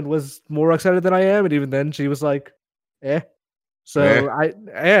girlfriend was more excited than I am, and even then she was like, eh. So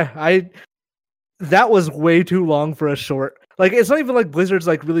that was way too long for a short. Like, it's not even like Blizzard's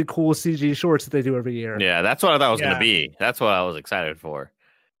like really cool CG shorts that they do every year. Yeah, that's what I thought it was going to be. That's what I was excited for.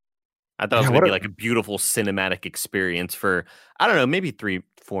 I thought it was going to be like a beautiful cinematic experience for, I don't know, maybe 3-4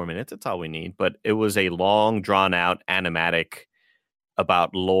 minutes. That's all we need. But it was a long, drawn out animatic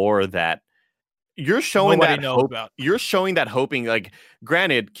about lore that you're showing that hope. You're showing that hoping, like,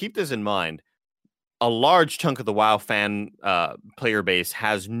 granted, keep this in mind. a large chunk of the WoW fan player base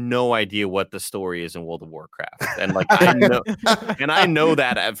has no idea what the story is in World of Warcraft, and like I know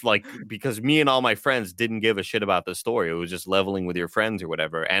that because me and all my friends didn't give a shit about the story. It was just leveling with your friends or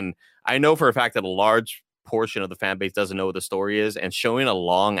whatever, and I know for a fact that a large portion of the fan base doesn't know what the story is, and showing a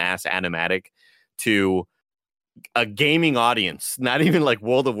long ass animatic to a gaming audience, not even like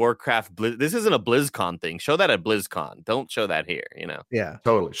World of Warcraft. This isn't a BlizzCon thing. Show that at BlizzCon. Don't show that here. Yeah,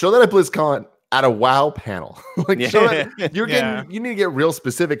 totally. Show that at BlizzCon at a WoW panel. Show that you're getting. You need to get real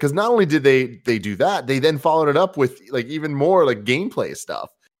specific because not only did they do that, they then followed it up with like even more like gameplay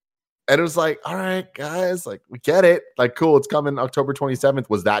stuff. And it was like, all right, guys, like we get it. Like, cool, it's coming October 27th.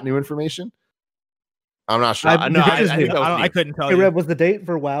 Was that new information? I'm not sure. I think that was I new. couldn't tell Hey, you. Red, was the date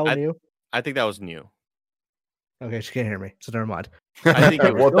for WoW new? I think that was new. Okay, she can't hear me, so never mind. I think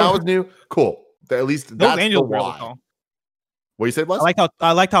it well, if that was new, cool. At least Those that's the angels were why. tall. What you said, Les?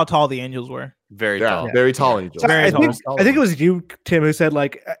 I liked how tall the angels were. Very yeah, tall. very tall angels. So Very I think tall. it was you, Tim, who said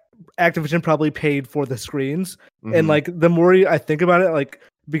like Activision probably paid for the screens, and Mhm. like the more I think about it, like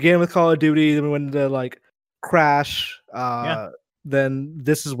began with Call of Duty, then we went into like Crash, then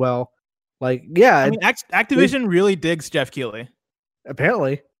this as well. Like, yeah, I mean, Activision really digs Jeff Keighley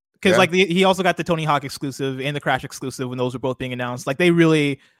apparently. because Yeah. like he also got the Tony Hawk exclusive and the Crash exclusive when those were both being announced. Like they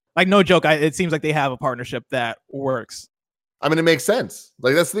really, like no joke, it seems like they have a partnership that works. I mean, it makes sense.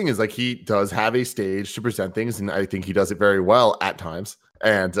 Like that's the thing is like he does have a stage to present things, and I think he does it very well at times.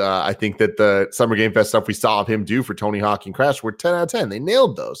 And I think that the Summer Game Fest stuff we saw of him do for Tony Hawk and Crash were 10 out of 10. They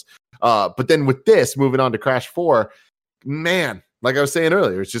nailed those. But then with this, moving on to Crash 4, man, like I was saying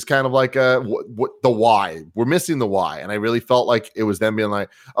earlier, it's just kind of like what the why. We're missing the why. And I really felt like it was them being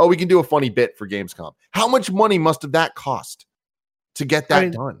like, oh, we can do a funny bit for Gamescom. How much money must have that cost to get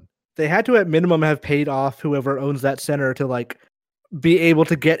that done? They had to at minimum have paid off whoever owns that center to like be able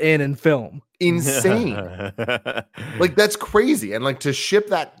to get in and film. Insane. Like that's crazy. And like to ship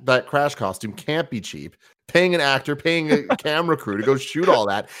that Crash costume can't be cheap. Paying an actor, paying a camera crew to go shoot all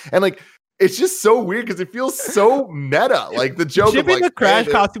that. And like it's just so weird because it feels so meta. Like the joke Shipping of like the Crash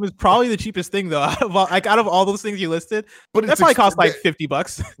costume is probably the cheapest thing though. Out of all those things you listed, but that probably cost like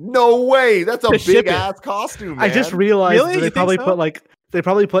 $50. No way. That's a To ship big ass costume. Man. I just realized Really? that You they think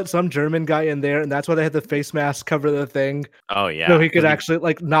probably so? put some German guy in there, and that's why they had the face mask cover the thing, Oh yeah. so he could actually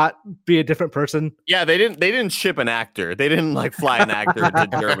like not be a different person. Yeah, they didn't ship an actor. They didn't like fly an actor to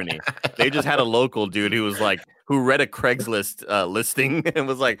Germany. They just had a local dude who was like who read a Craigslist listing and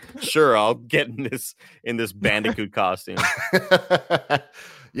was like, "Sure, I'll get in this Bandicoot costume."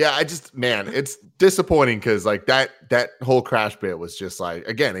 Yeah, it's disappointing because like that whole Crash bit was just like,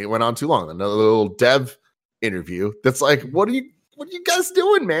 again, it went on too long. Another little dev interview that's like, what are you guys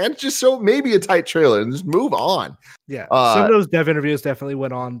doing, man? Just show maybe a tight trailer and just move on. Yeah, some of those dev interviews definitely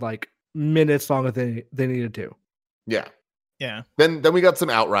went on like minutes longer than they needed to. Yeah. Yeah. Then we got some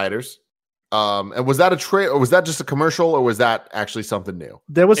Outriders. And was that a trailer, or was that just a commercial, or was that actually something new?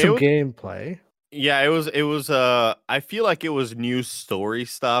 There was some gameplay. Yeah, it was I feel like it was new story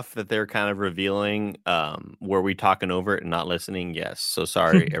stuff that they're kind of revealing. Were we talking over it and not listening? Yes. So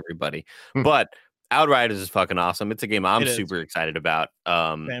sorry, everybody. But Outriders is fucking awesome. It's a game I'm super excited about.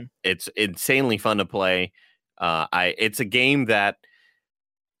 It's insanely fun to play. It's a game that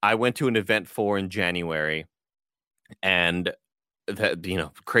I went to an event for in January, and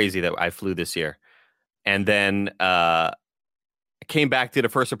that crazy that I flew this year, and then came back, did a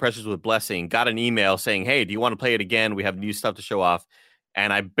first impressions with Blessing, got an email saying, "Hey, do you want to play it again? We have new stuff to show off."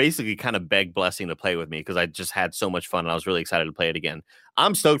 And I basically kind of begged Blessing to play with me because I just had so much fun and I was really excited to play it again.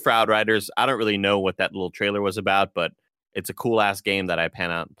 I'm stoked for Outriders. I don't really know what that little trailer was about, but it's a cool ass game that I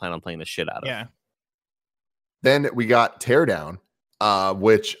plan on playing the shit out of. Yeah. Then we got Teardown,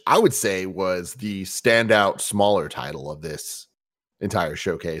 which I would say was the standout smaller title of this entire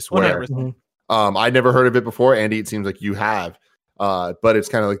showcase. Where 100%. I'd never heard of it before. Andy, it seems like you have. But it's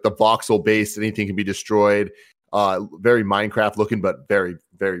kind of like the voxel based, anything can be destroyed. Very Minecraft looking, but very,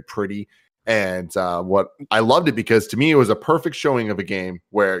 very pretty. And what I loved it because to me, it was a perfect showing of a game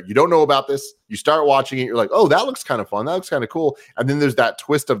where you don't know about this. You start watching it, you're like, oh, that looks kind of fun. That looks kind of cool. And then there's that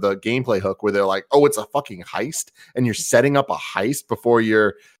twist of the gameplay hook where they're like, oh, it's a fucking heist. And you're setting up a heist before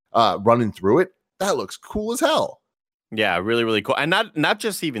you're running through it. That looks cool as hell. Yeah, really, really cool. And not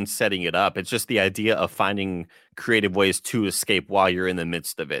just even setting it up. It's just the idea of finding creative ways to escape while you're in the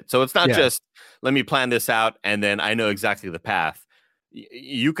midst of it. So it's not just, let me plan this out and then I know exactly the path.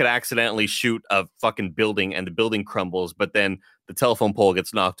 You could accidentally shoot a fucking building and the building crumbles, but then the telephone pole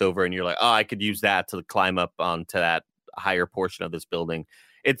gets knocked over and you're like, oh, I could use that to climb up onto that higher portion of this building.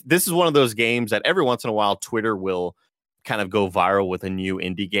 This is one of those games that every once in a while Twitter will kind of go viral with a new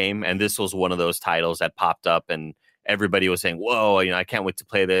indie game, and this was one of those titles that popped up, and everybody was saying, "Whoa, I can't wait to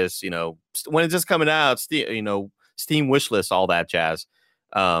play this." When it's just coming out, Steam wishlist, all that jazz.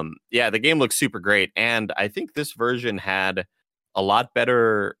 The game looks super great, and I think this version had a lot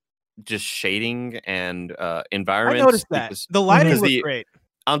better just shading and environments. I noticed that the lighting was great.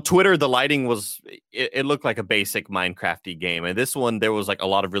 On Twitter, the lighting it looked like a basic Minecrafty game, and this one there was like a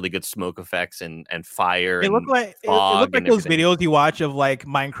lot of really good smoke effects and fire. It looked like those videos you watch of like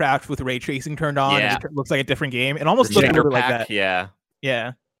Minecraft with ray tracing turned on. And it looks like a different game. It almost looked a little bit like that.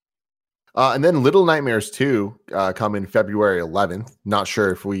 Yeah. And then Little Nightmares 2 come in February 11th. Not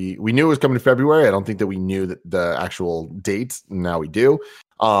sure if we knew it was coming in February. I don't think that we knew that the actual date. Now we do.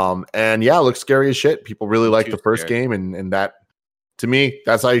 It looks scary as shit. People really like the first game, and that, to me,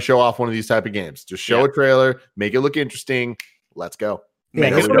 that's how you show off one of these type of games. Just show a trailer, make it look interesting. Let's go.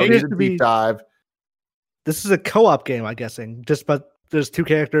 This is a co-op game, I'm guessing. But there's two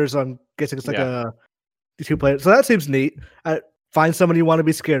characters. I'm guessing it's like a two player. So that seems neat. Find someone you want to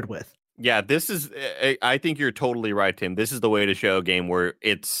be scared with. Yeah, this is. I think you're totally right, Tim. This is the way to show a game where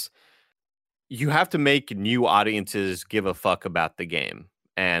you have to make new audiences give a fuck about the game.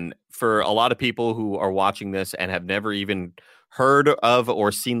 And for a lot of people who are watching this and have never even heard of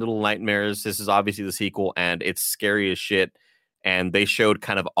or seen Little Nightmares, this is obviously the sequel, and it's scary as shit. And they showed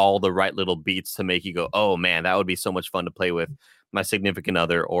kind of all the right little beats to make you go, "Oh man, that would be so much fun to play with my significant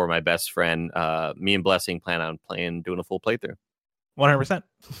other or my best friend." Me and Blessing plan on doing a full playthrough. 100%.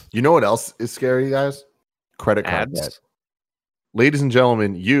 You know what else is scary, guys? Credit card debt. Ladies and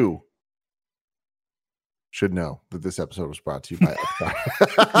gentlemen, you should know that this episode was brought to you by Upstart.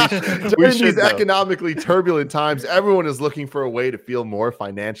 During these economically turbulent times, everyone is looking for a way to feel more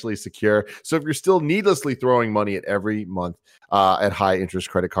financially secure. So if you're still needlessly throwing money at every month at high interest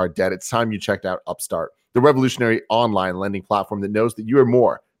credit card debt, it's time you checked out Upstart, the revolutionary online lending platform that knows that you are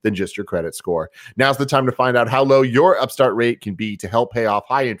more than just your credit score. Now's the time to find out how low your Upstart rate can be to help pay off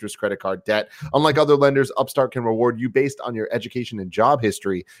high interest credit card debt. Unlike other lenders, Upstart can reward you based on your education and job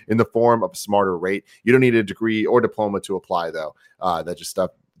history in the form of a smarter rate. You don't need a degree or diploma to apply, though. That just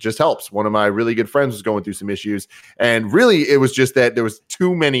helps. One of my really good friends was going through some issues, and really it was just that there was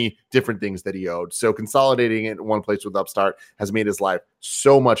too many different things that he owed. So consolidating it in one place with Upstart has made his life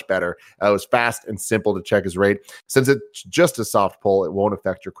so much better. It was fast and simple to check his rate. Since it's just a soft pull, it won't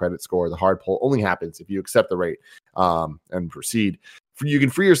affect your credit score. The hard pull only happens if you accept the rate and proceed. You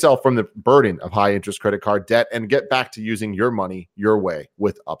can free yourself from the burden of high interest credit card debt and get back to using your money your way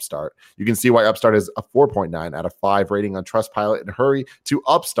with Upstart. You can see why Upstart has a 4.9 out of 5 rating on Trustpilot, and hurry to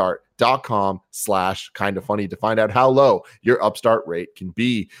upstart.com/kindafunny to find out how low your Upstart rate can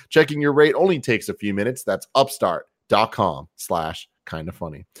be. Checking your rate only takes a few minutes. That's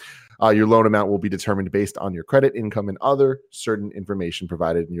upstart.com/kindafunny. Your loan amount will be determined based on your credit, income, and other certain information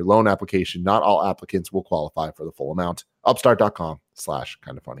provided in your loan application. Not all applicants will qualify for the full amount.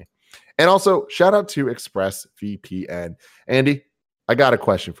 Upstart.com/kindafunny. And also, shout out to ExpressVPN. Andy, I got a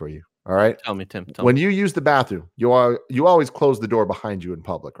question for you. All right. Tell me, Tim. When you use the bathroom, you always close the door behind you in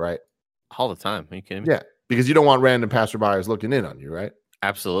public, right? All the time. Are you kidding me? Yeah, because you don't want random passerbyers looking in on you, right?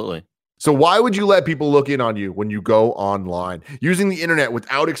 Absolutely. So why would you let people look in on you when you go online? Using the internet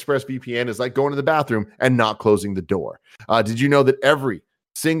without ExpressVPN is like going to the bathroom and not closing the door. Did you know that every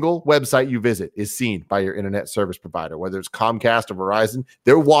single website you visit is seen by your internet service provider, whether it's Comcast or Verizon?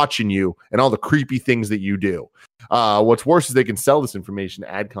 They're watching you and all the creepy things that you do. What's worse is they can sell this information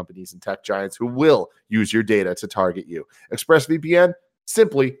to ad companies and tech giants who will use your data to target you. ExpressVPN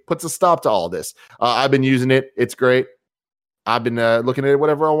simply puts a stop to all this. I've been using it. It's great. I've been looking at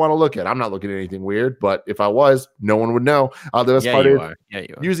whatever I want to look at. I'm not looking at anything weird, but if I was, no one would know. The best part is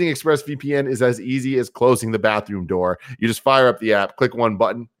using ExpressVPN is as easy as closing the bathroom door. You just fire up the app, click one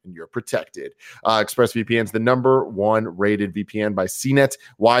button, and you're protected. ExpressVPN is the #1 rated VPN by CNET,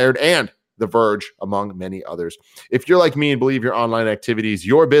 Wired, and The Verge, among many others. If you're like me and believe your online activity is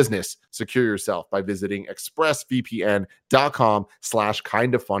your business, secure yourself by visiting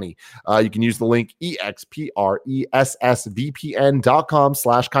expressvpn.com/kindafunny. You can use the link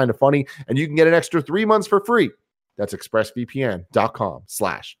expressvpn.com/kindafunny, and you can get an extra 3 months for free. That's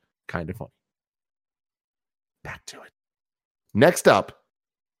expressvpn.com/kindafunny. Back to it. Next up,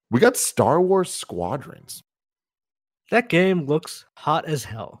 we got Star Wars Squadrons. That game looks hot as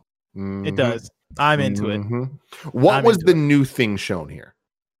hell. Mm-hmm. It does. I'm into it. What was the new thing shown here?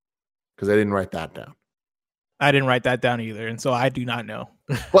 Because I didn't write that down. I didn't write that down either, and so I do not know.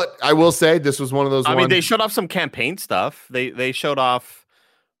 But I will say this was one of those. I mean, they showed off some campaign stuff. They showed off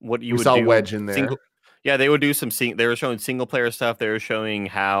what you would do. Wedge in there. They would do some. They were showing single player stuff. They were showing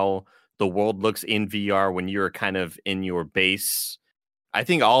how the world looks in VR when you're kind of in your base. I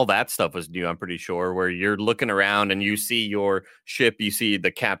think all that stuff was new, I'm pretty sure, where you're looking around and you see your ship, you see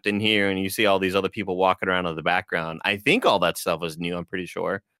the captain here, and you see all these other people walking around in the background. I think all that stuff was new, I'm pretty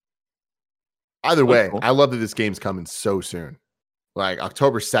sure. Either way, cool. I love that this game's coming so soon. Like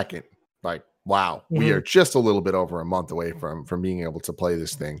October 2nd. Like, wow, we are just a little bit over a month away from being able to play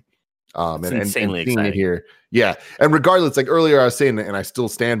this thing. And seeing it here. Yeah. And regardless, like earlier I was saying, and I still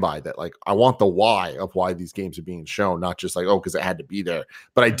stand by that, like I want the why of why these games are being shown, not just like, oh, because it had to be there.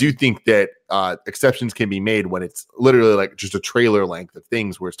 But I do think that exceptions can be made when it's literally like just a trailer length of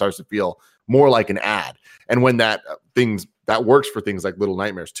things where it starts to feel more like an ad. And when that works for things like Little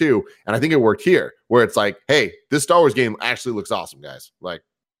Nightmares 2. And I think it worked here, where it's like, hey, this Star Wars game actually looks awesome, guys. Like,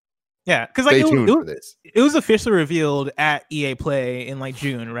 yeah, because like it was officially revealed at EA Play in like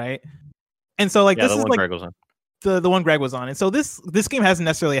June, right? And so like this is like the one Greg was on, and so this game hasn't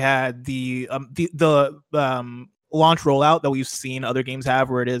necessarily had the launch rollout that we've seen other games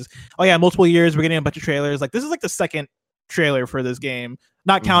have, where it is, oh yeah, multiple years we're getting a bunch of trailers. Like this is like the second trailer for this game,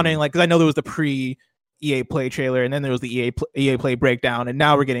 not counting like, because I know there was the pre EA Play trailer, and then there was the EA Play breakdown, and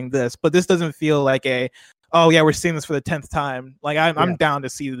now we're getting this. But this doesn't feel like oh yeah, we're seeing this for the 10th time. Like I'm down to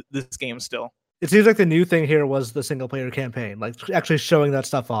see this game still. It seems like the new thing here was the single player campaign, like actually showing that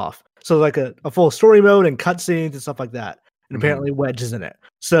stuff off. So like a full story mode and cutscenes and stuff like that. And apparently Wedge is in it.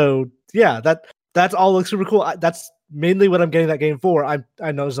 So yeah, that's all looks super cool. That's mainly what I'm getting that game for. I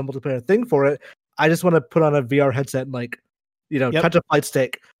know there's a multiplayer thing for it. I just want to put on a VR headset and like, touch a flight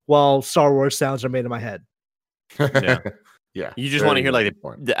stick while Star Wars sounds are made in my head. Yeah. Yeah. You just want to hear like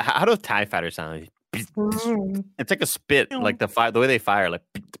how do TIE fighters sound? It's like a spit, like the way they fire, like.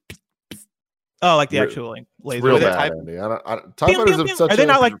 Oh, like the actual like laser. Real bad, Andy. TIE fighters have such. Are they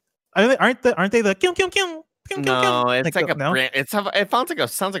not like? Aren't they the kill? No, it's like a. No? It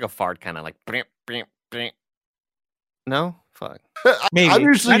sounds like a fart, kind of like. No, fuck. Maybe. I'm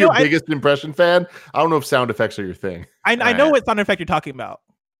usually your biggest impression fan. I don't know if sound effects are your thing. I know what sound effect you're talking about.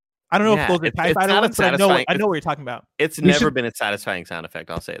 I don't know if those are TIE fighter ones, but I know what you're talking about. It's never been a satisfying sound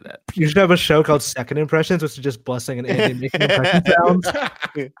effect. I'll say that. You should have a show called Second Impressions, which is just Blessing and Andy making impression sounds.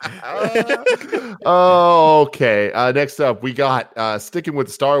 Okay. Next up, we got sticking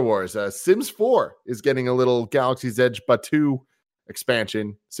with Star Wars. Sims 4 is getting a little Galaxy's Edge Batuu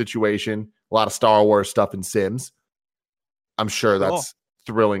expansion situation. A lot of Star Wars stuff in Sims. I'm sure that's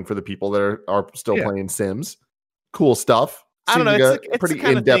thrilling for the people that are still playing Sims. Cool stuff. I don't know. It's a pretty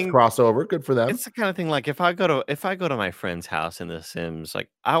in-depth crossover. Good for them. It's the kind of thing like if I go to my friend's house in The Sims, like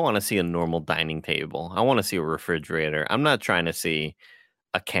I want to see a normal dining table. I want to see a refrigerator. I'm not trying to see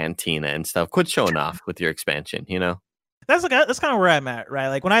a cantina and stuff. Quit showing off with your expansion. That's kind of where I'm at, right?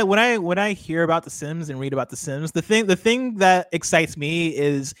 Like when I hear about The Sims and read about The Sims, the thing that excites me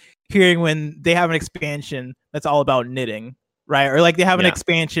is hearing when they have an expansion that's all about knitting. Right. Or like they have an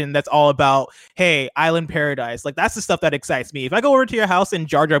expansion that's all about, hey, island paradise. Like that's the stuff that excites me. If I go over to your house and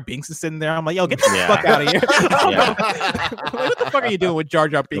Jar Jar Binks is sitting there, I'm like, yo, get the fuck out of here. What the fuck are you doing with Jar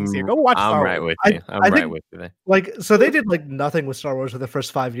Jar Binks here? Go watch Star Wars. I'm right with you. I'm right with you. Like, so they did like nothing with Star Wars for the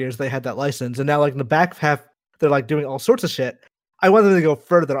first 5 years. They had that license. And now like in the back half, they're like doing all sorts of shit. I want them to go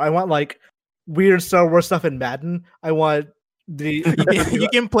further. I want like weird Star Wars stuff in Madden. I want you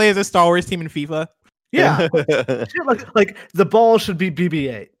can play as a Star Wars team in FIFA. Yeah, like the ball should be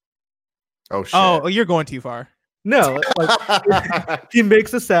BB-8. Oh shit! Oh, you're going too far. No, like he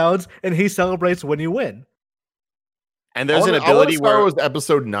makes the sounds and he celebrates when you win. And there's an ability where Star Wars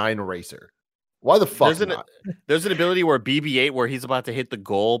Episode 9 racer. Why the fuck not? There's an ability where BB-8 where he's about to hit the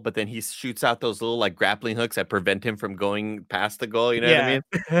goal, but then he shoots out those little like grappling hooks that prevent him from going past the goal. You know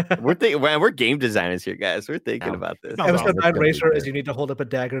what I mean? We're game designers here, guys. We're thinking about this. Episode 9 racer is you need to hold up a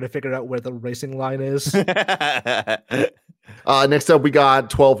dagger to figure out where the racing line is. Next up, we got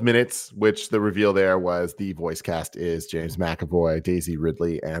 12 minutes, which the reveal there was the voice cast is James McAvoy, Daisy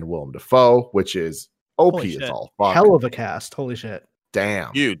Ridley, and Willem Dafoe, which is OP as all fuck. Hell of a cast. Holy shit.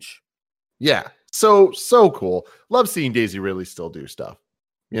 Damn. Huge. Yeah. So cool. Love seeing Daisy Ridley still do stuff.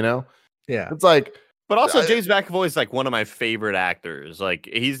 Yeah. It's like, but also James McAvoy is like one of my favorite actors. Like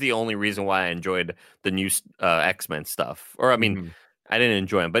he's the only reason why I enjoyed the new X-Men stuff. Or I mean, I didn't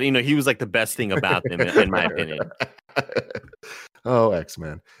enjoy him, but he was like the best thing about him in my opinion. Oh,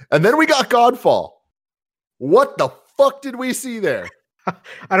 X-Men. And then we got Godfall. What the fuck did we see there?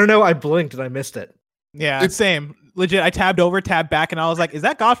 I don't know. I blinked and I missed it. Yeah, it's same. Legit, I tabbed back, and I was like, "Is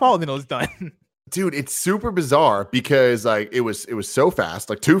that Godfall?" And then it was done. Dude, it's super bizarre because like it was so fast,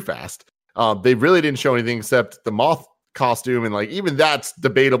 like too fast. They really didn't show anything except the moth costume, and like even that's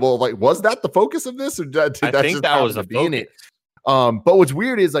debatable. Like, was that the focus of this, or did I think that was the focus. But what's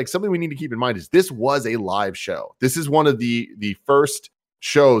weird is like something we need to keep in mind is this was a live show. This is one of the first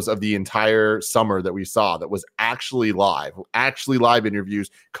shows of the entire summer that we saw that was actually live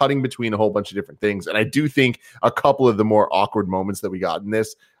interviews, cutting between a whole bunch of different things. And I do think a couple of the more awkward moments that we got in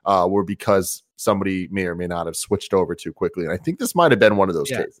this were because somebody may or may not have switched over too quickly. And I think this might have been one of those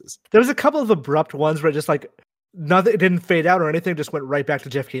cases. There was a couple of abrupt ones where just like nothing, it didn't fade out or anything, just went right back to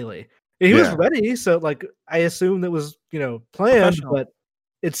Jeff Keighley. He was ready, so like I assume that was, planned, but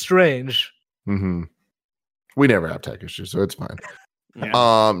it's strange. Mm-hmm. We never have tech issues, so it's fine.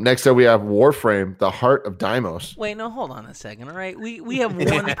 Yeah. Next up we have Warframe, the Heart of Deimos. Wait, no, hold on a second. All right, we have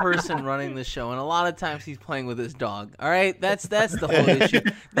one person running the show, and a lot of times he's playing with his dog. All right, that's the whole issue.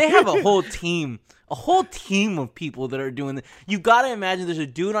 They have a whole team of people that are doing this. You got to imagine there's a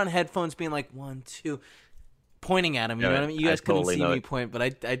dude on headphones being like 1, 2, pointing at him. You know what I mean? You guys couldn't see me point, but I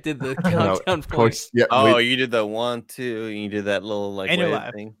did the countdown point. Yeah, you did the 1, 2, and you did that little like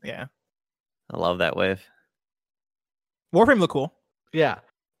wave thing. Yeah, I love that wave. Warframe looked cool. Yeah.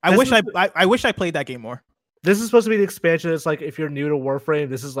 I wish I played that game more. This is supposed to be the expansion. It's like if you're new to Warframe,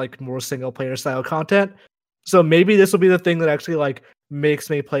 this is like more single player style content. So maybe this will be the thing that actually like makes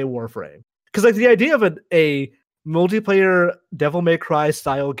me play Warframe. Because like the idea of a multiplayer Devil May Cry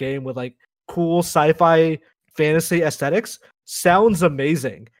style game with like cool sci-fi fantasy aesthetics sounds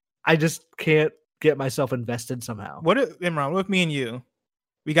amazing. I just can't get myself invested somehow. Imran, what if me and you,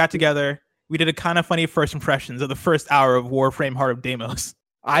 we got together, we did a kind of funny first impressions of the first hour of Warframe Heart of Deimos.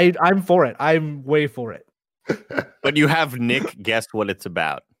 I'm for it. I'm way for it. But you have Nick guess what it's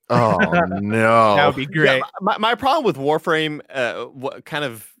about. Oh no, that would be great. Yeah, my problem with Warframe, kind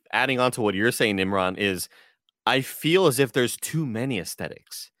of adding on to what you're saying, Imran, is I feel as if there's too many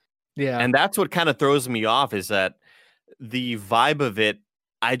aesthetics. Yeah, and that's what kind of throws me off is that the vibe of it.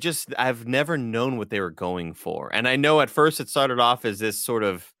 I've never known what they were going for, and I know at first it started off as this sort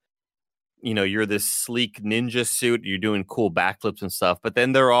of, you're this sleek ninja suit, you're doing cool backflips and stuff, but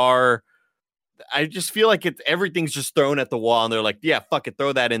then I just feel like everything's just thrown at the wall, and they're like, yeah, fuck it,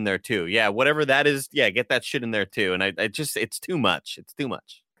 throw that in there too. Yeah, whatever that is, yeah, get that shit in there too. And it's too much. It's too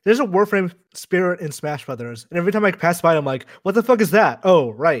much. There's a Warframe spirit in Smash Brothers, and every time I pass by, I'm like, what the fuck is that?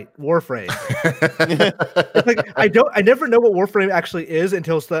 Oh, right, Warframe. It's like I never know what Warframe actually is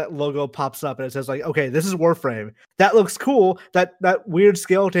until that logo pops up and it says like, okay, this is Warframe. That looks cool. That weird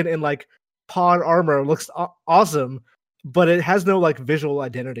skeleton in like pod armor looks awesome, but it has no like visual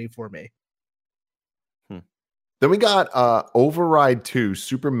identity for me. Then we got Override 2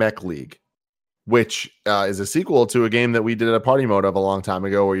 Super Mech League, which is a sequel to a game that we did a party mode of a long time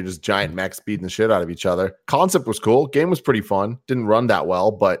ago where you're just giant mechs beating the shit out of each other. Concept was cool. Game was pretty fun. Didn't run that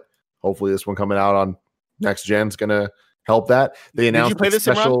well, but hopefully this one coming out on next gen is going to help that. They announced Did you play this,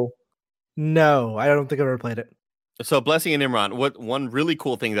 special... No, I don't think I've ever played it. So Blessing and Imran, one really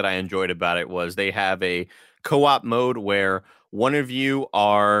cool thing that I enjoyed about it was they have a co-op mode where one of you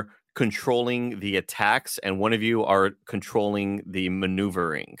are controlling the attacks and one of you are controlling the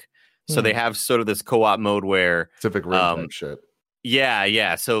maneuvering. So they have sort of this co-op mode where Pacific Rim type shit.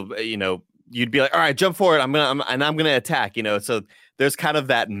 Yeah. So you'd be like, all right, jump forward. I'm gonna attack. So there's kind of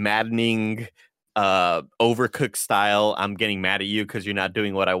that maddening, overcooked style. I'm getting mad at you because you're not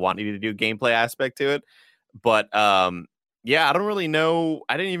doing what I want you to do. Gameplay aspect to it, but yeah, I don't really know.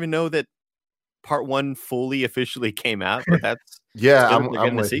 I didn't even know that part 1 fully officially came out. But that's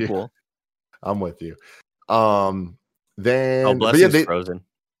I'm with you. I'm with you. Then Blessing's frozen.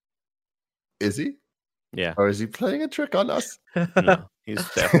 Is he? Yeah. Or is he playing a trick on us? No, he's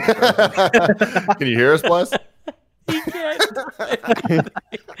definitely. Can you hear us, Bless? He can't.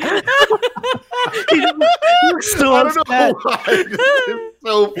 Still I don't know why. It's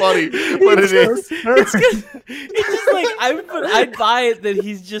so funny, but it is. It's just like I'd buy it that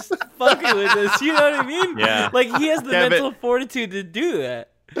he's just fucking with us. You know what I mean? Yeah. Like he has the mental fortitude to do that.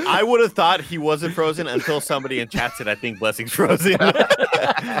 I would have thought he wasn't frozen until somebody in chat said, I think Blessing's frozen. All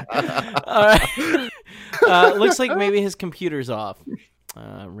right. Looks like maybe his computer's off.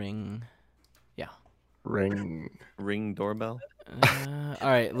 Ring. Yeah. Ring doorbell. All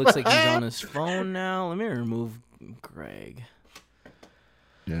right. Looks like he's on his phone now. Let me remove Greg.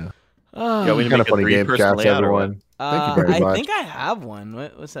 Yeah. We kind of funny Gamescast, everyone. Thank you very much. I think I have one.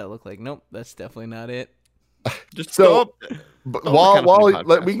 What's that look like? Nope. That's definitely not it. Just so... go up. But while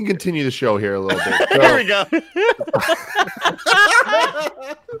we can continue the show here a little bit. So, there we go.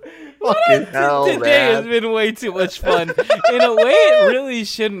 Fucking hell, Today man. has been way too much fun. In a way, it really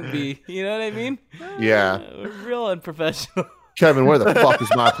shouldn't be. You know what I mean? Yeah. We're real unprofessional. Kevin, where the fuck is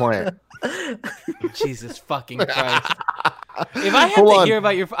my plant? Jesus fucking Christ. If I have to hear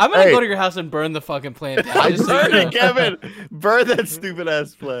about your, I'm gonna go to your house and burn the fucking plant down. Burn it, Kevin. Burn that stupid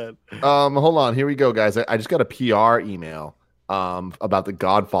ass plant. Hold on. Here we go, guys. I just got a PR email about the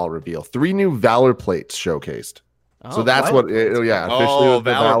Godfall reveal. 3 new Valor plates showcased. So that's what? Officially the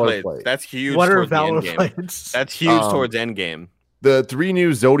Valor plates. That's huge. What are towards Valor the endgame. plates? That's huge towards endgame. The 3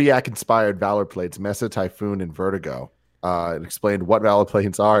 new Zodiac-inspired Valor plates, Mesa, Typhoon, and Vertigo. It explained what Valor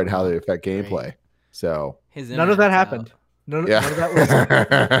plates are and how they affect gameplay. So none of that happened. None of that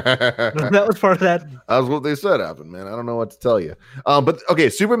was part of that. That was what they said happened, man. I don't know what to tell you. But okay,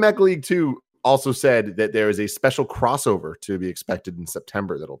 Super Mech League 2 also said that there is a special crossover to be expected in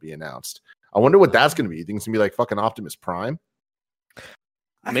September that'll be announced. I wonder what that's going to be. You think it's going to be like fucking Optimus Prime?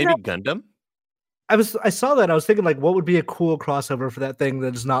 Maybe Gundam? I saw that. I was thinking, like, what would be a cool crossover for that thing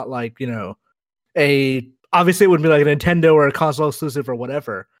that's not like, obviously it would be like a Nintendo or a console exclusive or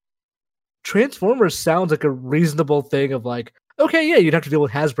whatever. Transformers sounds like a reasonable thing of like, okay, yeah, you'd have to deal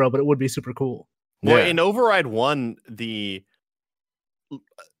with Hasbro, but it would be super cool. Well, in Override 1,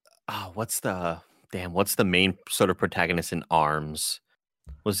 what's the main sort of protagonist in ARMS?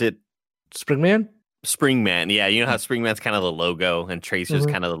 Was it Springman? Springman, yeah. You know how Springman's kind of the logo and Tracer's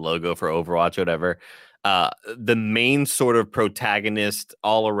kind of the logo for Overwatch or whatever. The main sort of protagonist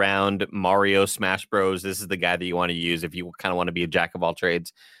all around Mario Smash Bros. This is the guy that you want to use if you kind of want to be a jack of all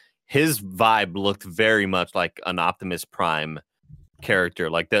trades. His vibe looked very much like an Optimus Prime character,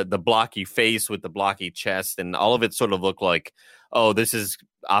 like the blocky face with the blocky chest, and all of it sort of looked like, oh, this is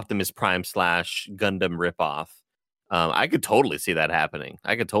Optimus Prime / Gundam ripoff. I could totally see that happening.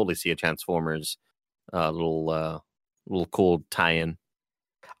 I could totally see a Transformers little cool tie-in.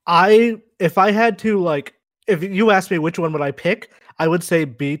 If I had to, like, if you asked me which one would I pick, I would say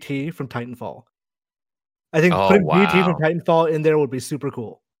BT from Titanfall. I think putting BT from Titanfall in there would be super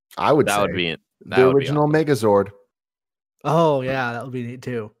cool. I would that say would be the original awesome. Megazord. Oh yeah, that would be neat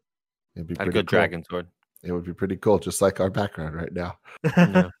too. It'd be A pretty good cool. Dragon Sword. It would be pretty cool, just like our background right now.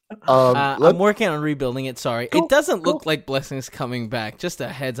 Yeah. I'm working on rebuilding it. Sorry, it doesn't look like Blessing's coming back. Just a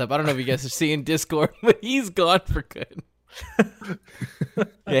heads up. I don't know if you guys are seeing Discord, but he's gone for good.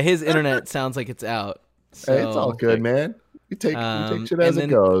 Yeah, his internet sounds like it's out. So, hey, it's all good, man. We take shit as it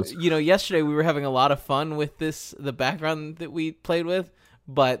goes. Yesterday we were having a lot of fun with the background that we played with,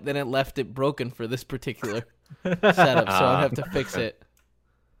 but then it left it broken for this particular setup, so I'd have to fix it.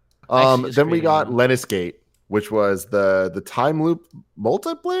 Then we got Lennisgate, which was the time loop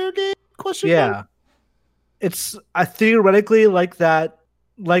multiplayer game? Yeah. It's theoretically like that,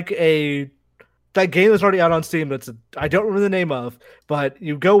 that game that's already out on Steam. I don't remember the name of, but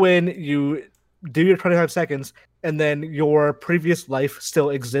you go in, you do your 25 seconds, and then your previous life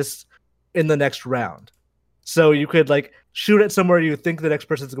still exists in the next round. So you could like shoot at somewhere you think the next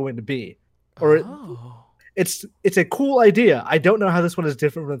person's going to be, or it's a cool idea. I don't know how this one is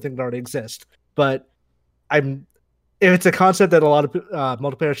different from the thing that already exists, but if it's a concept that a lot of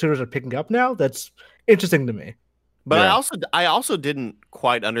multiplayer shooters are picking up now, that's interesting to me. But yeah. I also didn't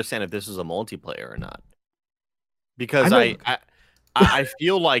quite understand if this was a multiplayer or not, because I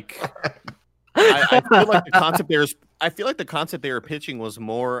feel like I feel like the concept they were pitching was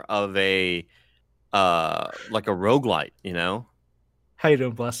more of a like a roguelite, you know? How you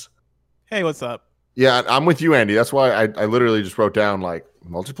doing, Bless? Hey, what's up? Yeah, I'm with you, Andy. That's why I literally just wrote down like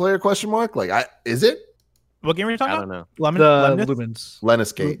multiplayer question mark. Like, is it? What game are you talking I about? don't Lemnis? know. Lumens.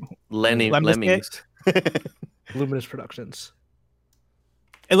 Lennisgate. Lemmings. Luminous Productions.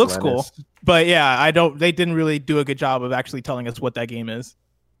 It looks cool, but yeah, they didn't really do a good job of actually telling us what that game is.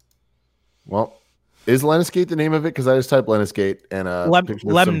 Well, is Lennisgate the name of it? Because I just typed Lennisgate and picture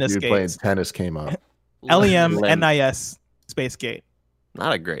of some dude playing tennis came up. LEMNIS Space Gate.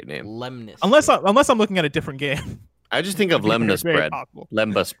 Not a great name. Lemnis. Unless I'm looking at a different game. I just think of Lemna spread.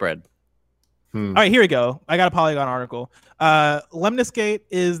 Lemba spread. All right, here we go. I got a Polygon article. Lemnisgate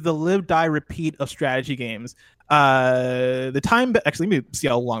is the live, die, repeat of strategy games. Actually, let me see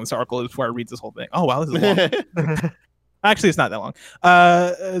how long this article is before I read this whole thing. Oh, wow, this is long. Actually, it's not that long.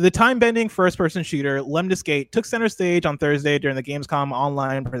 The time-bending first-person shooter Lemnisgate took center stage on Thursday during the Gamescom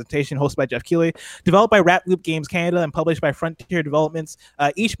online presentation hosted by Jeff Keighley. Developed by Rat Loop Games Canada and published by Frontier Developments,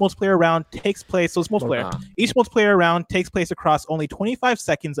 each multiplayer round takes place. So it's multiplayer. Each multiplayer round takes place across only 25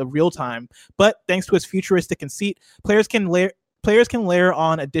 seconds of real time. But thanks to its futuristic conceit, players can layer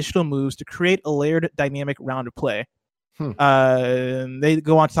on additional moves to create a layered dynamic round of play. They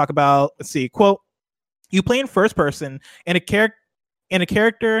go on to talk about, let's see, quote, you play in first person and a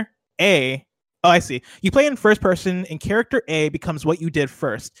character A. Oh, I see. You play in first person and character A becomes what you did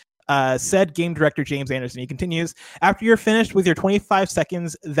first. said game director James Anderson. He continues, after you're finished with your 25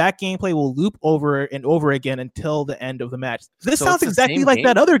 seconds, that gameplay will loop over and over again until the end of the match. This So sounds it's the exactly same like game?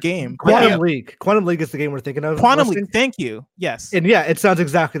 that other game. Quantum League. Quantum League is the game we're thinking of. Quantum Weston. League. Thank you. Yes. And yeah, it sounds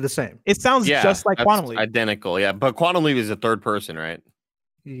exactly the same. It sounds just like that's Quantum League. identical. Yeah, but Quantum League is a third person, right?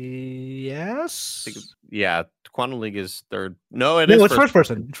 Yes. Yeah, Quantum League is third. No, No, it's first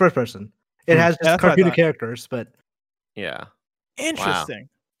person. It's first person. It has Yeah, just that's what I cartoony thought. characters, but Yeah, Interesting.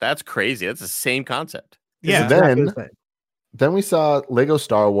 that's crazy. That's the same concept. Yeah. it's exactly Then- the same. Then we saw Lego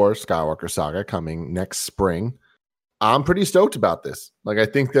Star Wars Skywalker Saga coming next spring. I'm pretty stoked about this. Like, I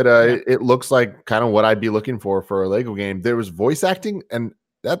think that it looks like kind of what I'd be looking for a Lego game. There was voice acting, and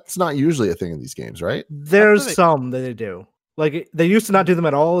that's not usually a thing in these games, right? There's Absolutely. some that they do. Like they used to not do them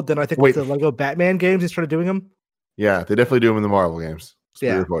at all. Then I think Wait. with the Lego Batman games, they started doing them. Yeah, they definitely do them in the Marvel games.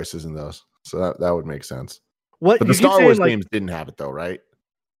 Yeah. Weird voices in those. So that would make sense. What But you the keep Star saying, Wars like, games didn't have it though, right?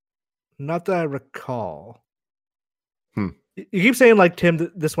 Not that I recall. Hmm. You keep saying like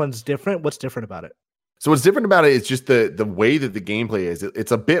Tim, this one's different. What's different about it? So what's different about it is just the way that the gameplay is.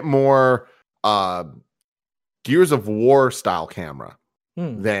 It's a bit more Gears of War style camera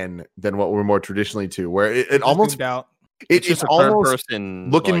than what we're more traditionally to, where it almost Zoomed out. it's just a third almost person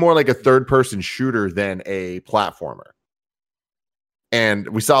looking more like a third person shooter than a platformer. And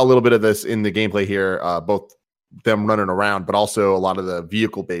we saw a little bit of this in the gameplay here, both them running around, but also a lot of the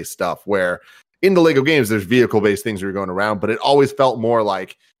vehicle based stuff where in the Lego games, there's vehicle based things that are going around, but it always felt more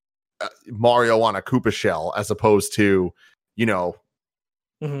like Mario on a Koopa shell as opposed to, being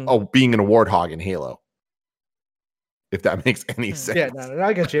in a warthog in Halo. If that makes any sense. Yeah, no,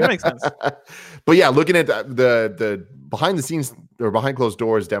 I get you. That makes sense. But yeah, looking at the behind the scenes or behind closed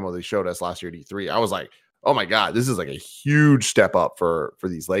doors demo they showed us last year at E3, I was like, oh my God, this is like a huge step up for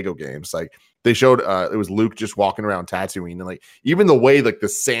these Lego games. Like they showed it was Luke just walking around Tatooine, and like even the way like the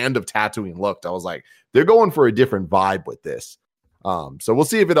sand of Tatooine looked, I was like, they're going for a different vibe with this. So we'll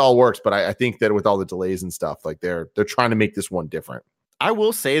see if it all works, but I think that with all the delays and stuff, like they're trying to make this one different. I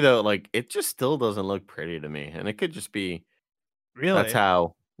will say though, like it just still doesn't look pretty to me, and it could just be Really? that's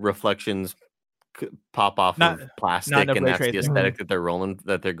how reflections pop off Not- of plastic, not enough and ray that's the tracing. aesthetic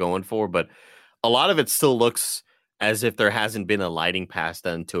that they're going for. But a lot of it still looks as if there hasn't been a lighting pass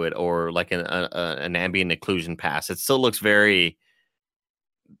done to it, or like an ambient occlusion pass. It still looks pretty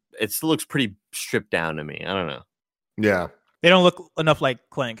stripped down to me. I don't know. Yeah. They don't look enough like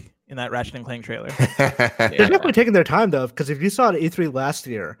Clank in that Ratchet and Clank trailer. They're definitely taking their time though, because if you saw it at E3 last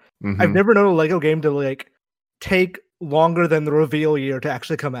year, Mhm. I've never known a Lego game to like take longer than the reveal year to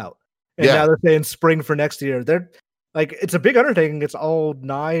actually come out. And Yeah. now they're saying spring for next year. They're like, it's a big undertaking. It's all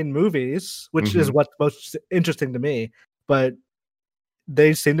 9 movies, which is what's most interesting to me. But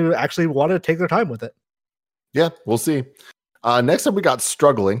they seem to actually want to take their time with it. Yeah, we'll see. Next up, we got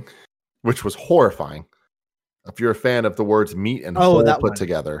Struggling, which was horrifying. If you're a fan of the words meat and whole that put one.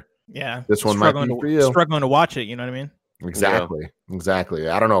 together, Yeah. This one might be for you. Struggling to watch it, you know what I mean? Exactly.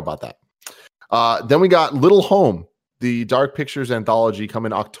 I don't know about that. Then we got Little Home, the Dark Pictures anthology,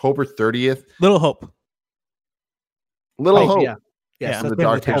 coming October 30th. Little Hope. Little Hope. Yeah. Yes, from that's the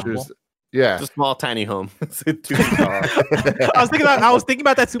Dark been the Pictures. title. Yeah. It's a small, tiny home. It's too I was thinking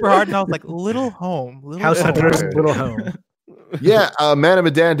about that super hard, and I was like, Little Home. Little House Home. Hunter's Little Home. Yeah. Man of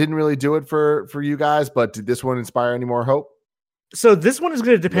Medan didn't really do it for you guys, but did this one inspire any more hope? So this one is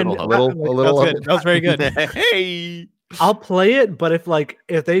going to depend. A little. That was good. That was very good. Hey, I'll play it, but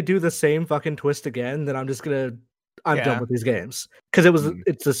if they do the same fucking twist again, then I'm Yeah. done with these games because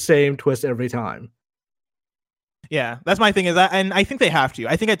it's the same twist every time. Yeah, that's my thing. And I think they have to.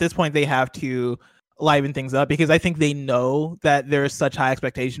 I think at this point they have to liven things up because I think they know that there's such high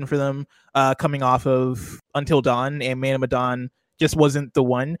expectation for them coming off of Until Dawn, and Man of Medan just wasn't the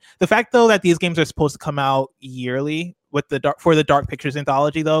one. The fact though that these games are supposed to come out yearly with the Dark Pictures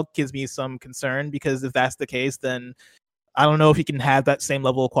anthology though gives me some concern, because if that's the case, then I don't know if you can have that same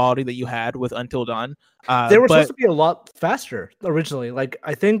level of quality that you had with Until Dawn. They were supposed to be a lot faster originally. Like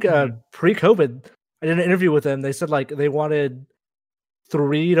I think pre-COVID, I did an interview with them. They said like they wanted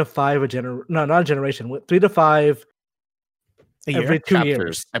 3 to 5 not a generation, 3 to 5 a year. every 2 chapters,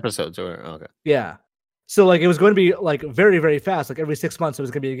 years. episodes, or okay. Yeah. So like it was going to be like very, very fast. Like every 6 months it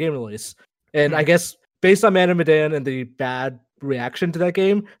was going to be a game release. And I guess based on Man of Medan and the bad reaction to that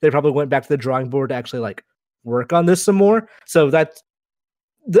game, they probably went back to the drawing board to actually like work on this some more. So that's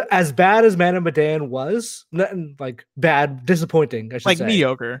as bad as Man of Medan was, like bad, disappointing, I should say. Like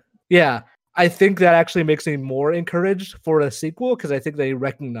mediocre. Yeah. I think that actually makes me more encouraged for a sequel because I think they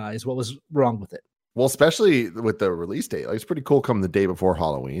recognize what was wrong with it. Well, especially with the release date. Like, it's pretty cool coming the day before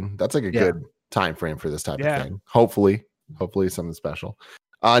Halloween. That's like a good time frame for this type of thing. Hopefully something special.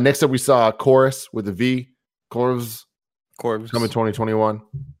 Next up, we saw Chorus with a V. Corvs Corvs coming 2021.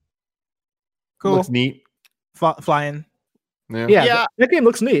 Cool. Looks neat. Flying. Yeah. That game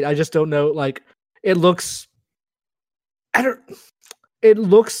looks neat. I just don't know. Like, it looks. It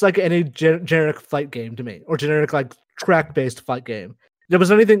looks like any generic fight game to me, or generic like track-based fight game. There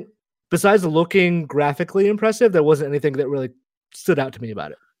was anything besides looking graphically impressive. There wasn't anything that really stood out to me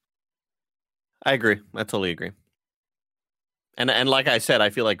about it. I agree. I totally agree. And like I said, I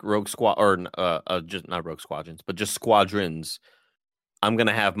feel like Rogue Squad or just not Rogue Squadrons, but just Squadrons. I'm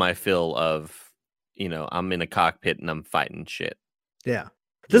gonna have my fill of, I'm in a cockpit and I'm fighting shit. Yeah.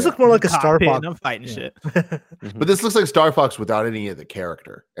 This looks more like a Star Fox. I'm fighting shit. But this looks like Star Fox without any of the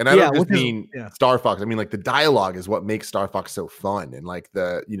character. And I don't just mean Star Fox. I mean, like, the dialogue is what makes Star Fox so fun. And like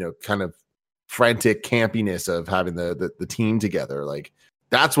the, kind of frantic campiness of having the team together. Like,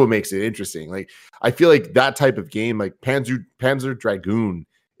 that's what makes it interesting. Like, I feel like that type of game, like Panzer Dragoon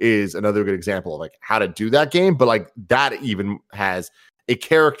is another good example of like how to do that game. But like that even has a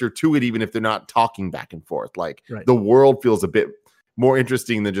character to it, even if they're not talking back and forth. Like the world feels a bit more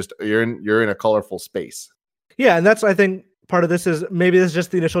interesting than just you're in a colorful space. Yeah, and that's, I think, part of this is maybe this is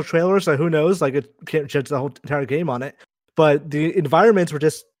just the initial trailer, so who knows? Like, it can't judge the whole entire game on it. But the environments were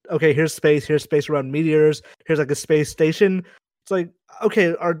just, okay, here's space around meteors, here's like a space station. It's like,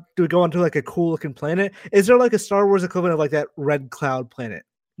 okay, do we go onto like a cool looking planet? Is there like a Star Wars equivalent of like that Red Cloud planet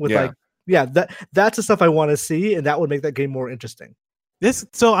with that's the stuff I want to see, and that would make that game more interesting.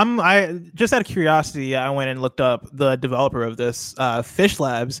 I just out of curiosity, I went and looked up the developer of this, Fish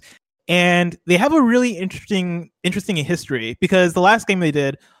Labs, and they have a really interesting history, because the last games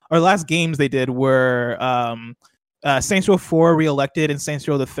they did were Saints Row 4 Reelected and Saints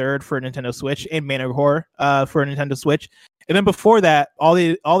Row the Third for Nintendo Switch and Manticore for Nintendo Switch, and then before that, all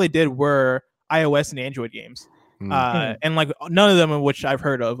they did were iOS and Android games. And like none of them of which I've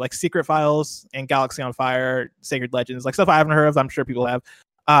heard of, like Secret Files and Galaxy on Fire, Sacred Legends, like stuff I haven't heard of. I'm sure people have.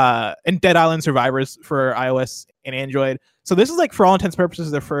 And Dead Island Survivors for iOS and Android. So this is like, for all intents and purposes,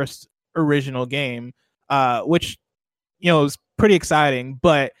 their first original game, which is pretty exciting.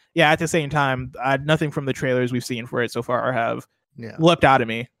 But yeah, at the same time, nothing from the trailers we've seen for it so far have leapt out at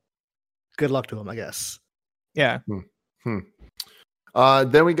me. Good luck to them, I guess. Yeah.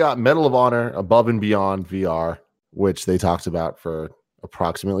 Then we got Medal of Honor Above and Beyond VR, which they talked about for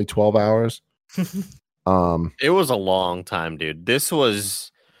approximately 12 hours. It was a long time, dude. This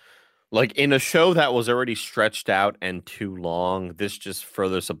was like, in a show that was already stretched out and too long, this just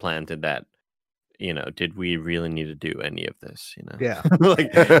further supplanted that. Did we really need to do any of this? Yeah.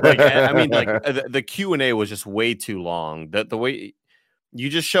 I mean, like the Q&A was just way too long. The way you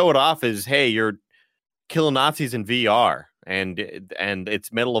just show it off is, hey, you're killing Nazis in VR. And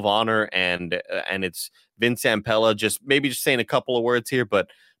it's Medal of Honor and it's Vince Zampella just saying a couple of words here, but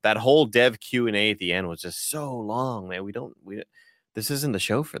that whole dev Q&A at the end was just so long, man. This isn't the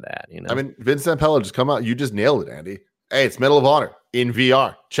show for that, I mean, Vince Zampella just come out. You just nailed it, Andy. Hey, it's Medal of Honor in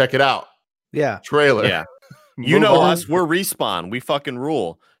VR. Check it out. Yeah. Trailer. Yeah. Us, we're Respawn. We fucking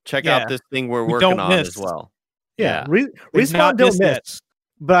rule. Check out this thing we're working on as well. Yeah. Respawn don't miss.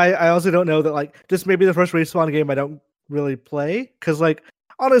 But I also don't know that, like, this may be the first Respawn game I don't really play, because, like,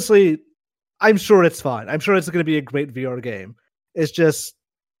 honestly, I'm sure it's fine. I'm sure it's going to be a great VR game. It's just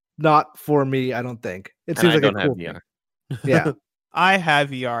not for me, I don't think. It seems like a cool VR. Yeah. I have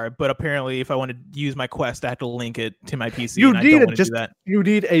VR, but apparently if I want to use my Quest, I have to link it to my PC. You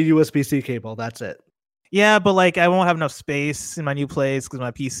need a USB-C cable. That's it. Yeah, but like I won't have enough space in my new place because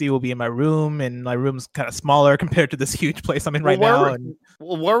my PC will be in my room, and my room's kind of smaller compared to this huge place I'm in right now.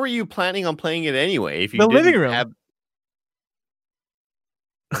 Where were you planning on playing it anyway? If you the living room.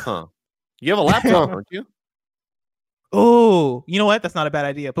 Huh. You have a laptop, don't you? Oh, you know what? That's not a bad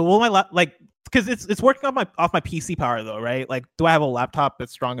idea. But will my because it's working off my PC power though, right? Like, do I have a laptop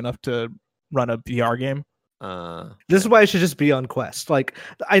that's strong enough to run a VR game? This is why I should just be on Quest. Like,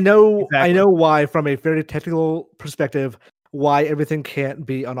 I know why, from a very technical perspective, why everything can't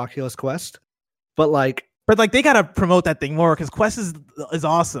be on Oculus Quest, but they gotta promote that thing more, because Quest is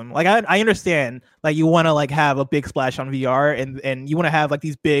awesome. Like, I understand, like, you want to like have a big splash on VR, and you want to have like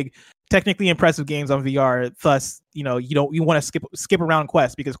these big, technically impressive games on VR. Thus, you want to skip around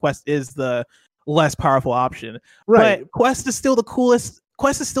Quest, because Quest is the less powerful option. Right. But Quest is still the coolest.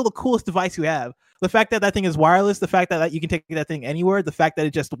 Quest is still the coolest device you have. The fact that thing is wireless, the fact that you can take that thing anywhere, the fact that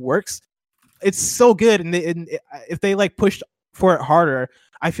it just works, it's so good. And if they like pushed for it harder,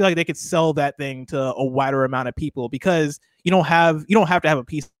 I feel like they could sell that thing to a wider amount of people, because you don't have to have a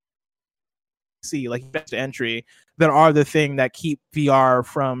PC. Like, best entry that are the thing that keep VR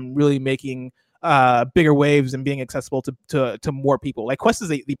from really making bigger waves and being accessible to more people. Like Quest is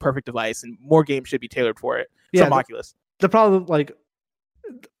the perfect device, and more games should be tailored for it from Oculus. The problem, like,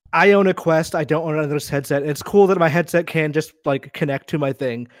 I own a Quest, I don't own another headset. It's cool that my headset can just like connect to my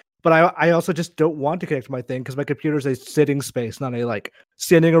thing, but I also just don't want to connect to my thing because my computer is a sitting space, not a like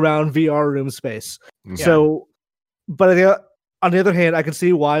standing around VR room space. Yeah. So, but on the other hand, I can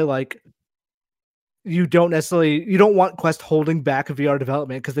see why like you don't want Quest holding back VR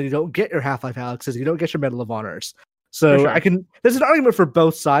development because then you don't get your Half-Life Alyxes, you don't get your Medal of Honors. So sure. There's an argument for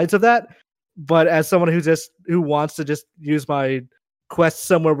both sides of that. But as someone who wants to just use my Quest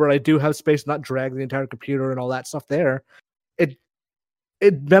somewhere where I do have space, not drag the entire computer and all that stuff there,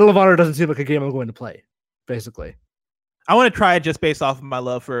 Medal of Honor doesn't seem like a game I'm going to play. Basically, I want to try it just based off of my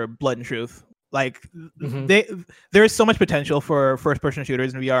love for Blood and Truth. Like there is so much potential for first-person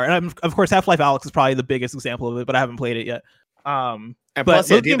shooters in VR, and of course, Half-Life Alyx is probably the biggest example of it, but I haven't played it yet. And plus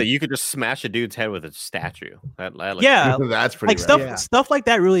the idea that you could just smash a dude's head with a statue. Yeah, that's pretty stuff like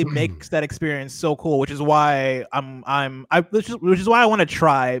that really makes that experience so cool, which is why which is why I want to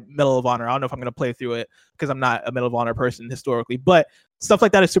try Medal of Honor. I don't know if I'm going to play through it because I'm not a Medal of Honor person historically, but stuff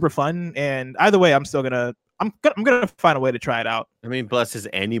like that is super fun. And either way, I'm gonna find a way to try it out. I mean, bless, is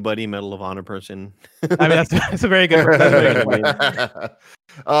anybody Medal of Honor person? I mean, that's a very good.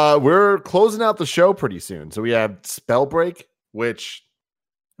 We're closing out the show pretty soon, so we have Spellbreak, which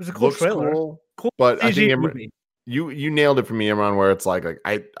it was a cool trailer. Cool, but I think you nailed it for me, Imran. Where it's like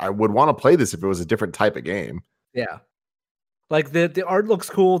I would want to play this if it was a different type of game. Yeah, like the art looks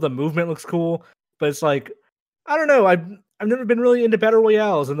cool, the movement looks cool, but it's like I don't know. I've never been really into battle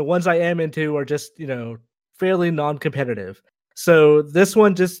royales, and the ones I am into are just fairly non-competitive. So this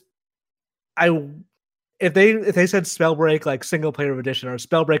one just if they said Spellbreak like single player edition or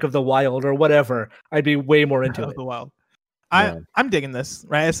Spellbreak of the Wild or whatever, I'd be way more into it. The Wild. I'm digging this,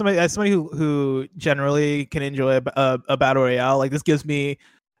 right? As somebody who generally can enjoy a battle royale, like this gives me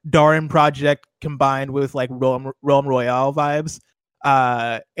Darren Project combined with like Realm Royale vibes.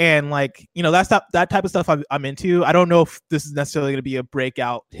 And like that type of stuff I'm into. I don't know if this is necessarily going to be a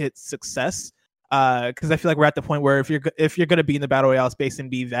breakout hit success, because I feel like we're at the point where if you're going to be in the battle royale space and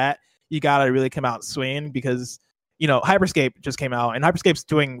be that, you gotta really come out swinging, because Hyperscape just came out and Hyperscape's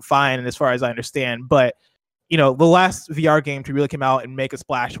doing fine as far as I understand, but the last VR game to really come out and make a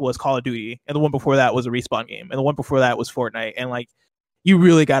splash was Call of Duty, and the one before that was a Respawn game, and the one before that was Fortnite, and like you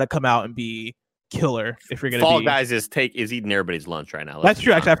really got to come out and be killer if you're gonna. Fall Guys is eating everybody's lunch right now. That's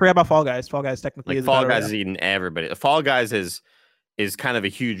true. Actually, I forgot about Fall Guys. Fall Guys technically is Fall Guys is eating everybody. Fall Guys is kind of a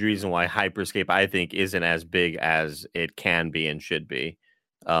huge reason why Hyperscape, I think, isn't as big as it can be and should be.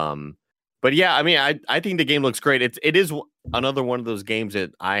 But yeah, I mean, I think the game looks great. It is another one of those games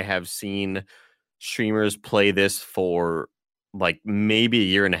that I have seen streamers play this for like maybe a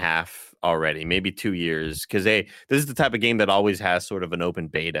year and a half already, maybe 2 years, because this is the type of game that always has sort of an open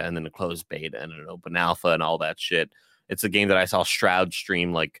beta and then a closed beta and an open alpha and all that shit. It's a game that I saw Shroud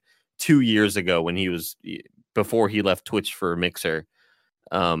stream like 2 years ago before he left Twitch for Mixer.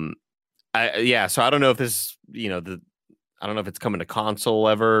 So I don't know if this, I don't know if it's coming to console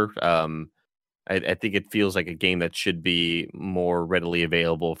ever. I think it feels like a game that should be more readily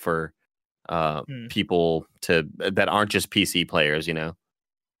available for people that aren't just PC players,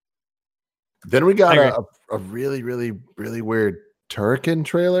 Then we got a really, really, really weird Turrican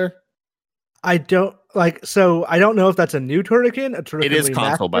trailer. I don't know if that's a new Turrican. It is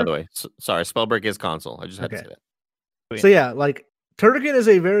console, by the way. Sorry, Spellbreak is console. I just had to say that. So yeah, like Turrican is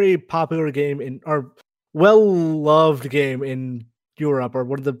a very popular game or well-loved game in Europe, or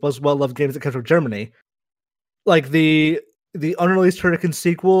one of the most well-loved games that comes from Germany. Like the unreleased Turrican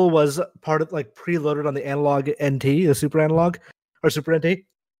sequel was part of like preloaded on the analog NT, the Super Analog or Super NT.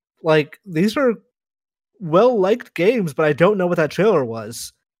 Like these are well-liked games, but I don't know what that trailer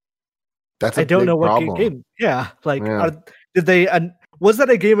was. I don't know what game. Yeah, like did they? Was that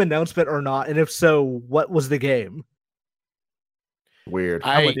a game announcement or not? And if so, what was the game? Weird.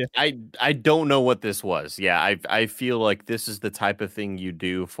 I don't know what this was. Yeah, I feel like this is the type of thing you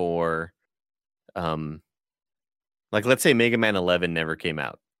do for, like let's say Mega Man 11 never came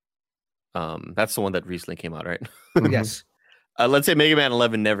out. That's the one that recently came out, right? Yes. Let's say Mega Man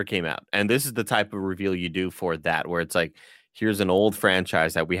 11 never came out, and this is the type of reveal you do for that, where it's like, here's an old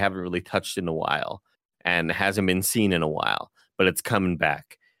franchise that we haven't really touched in a while and hasn't been seen in a while, but it's coming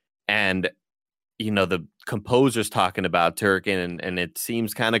back. And the composer's talking about Turrican, and it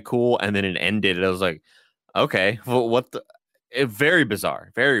seems kind of cool, and then it ended, and I was like, okay, well, what the... very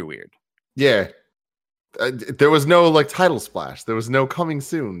bizarre, very weird. Yeah. There was no like title splash. There was no coming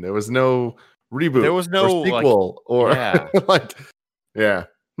soon. There was no reboot. There was no sequel or yeah. like, yeah.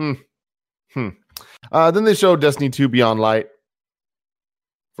 Then they showed Destiny 2 Beyond Light.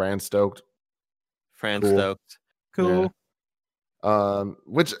 Fran's stoked. Fran Cool. stoked. Cool. Yeah.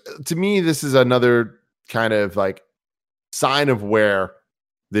 Which to me, this is another kind of like sign of where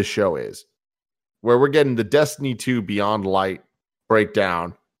this show is, where we're getting the Destiny 2 Beyond Light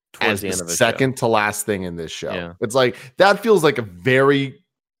breakdown Towards as the the end of the second to last thing in this show. Yeah. It's like that feels like a very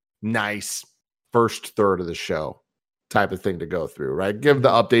nice first third of the show type of thing to go through, right? Give the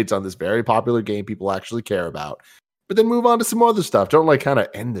updates on this very popular game people actually care about, but then move on to some other stuff. Don't like kind of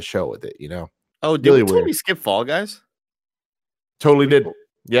end the show with it, you know? Oh, did Really we weird. totally skip Fall Guys? Totally did.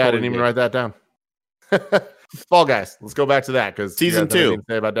 Yeah, I Totally didn't even did. write that down. Fall Guys. Let's go back to that because Season 2.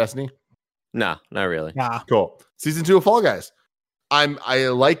 Say about Destiny. No, not really. Yeah. Cool. Season 2 of Fall Guys. I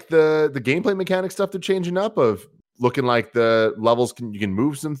like the gameplay mechanic stuff they're changing up of looking like the levels you can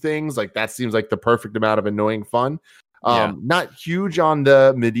move some things. Like that seems like the perfect amount of annoying fun. Yeah. Not huge on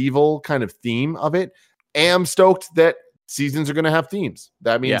the medieval kind of theme of it. Am stoked that seasons are going to have themes.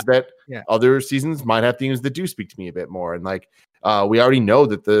 That means that other seasons might have themes that do speak to me a bit more. And like we already know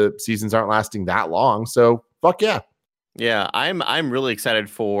that the seasons aren't lasting that long. So fuck yeah. Yeah, I'm really excited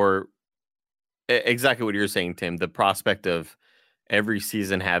for exactly what you're saying, Tim. The prospect of every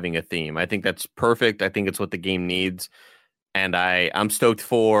season having a theme. I think that's perfect. I think it's what the game needs. And I'm stoked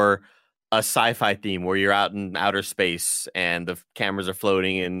for a sci-fi theme where you're out in outer space and the cameras are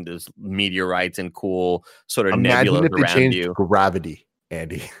floating and there's meteorites and cool sort of Imagine nebulas if they around changed you. gravity,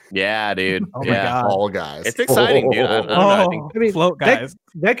 Andy. Yeah, dude. Oh my yeah. God. All Guys. It's exciting, dude. I don't know. I think I mean, Float Guys.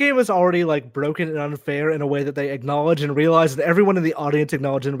 that game is already like broken and unfair in a way that they acknowledge and realize, and everyone in the audience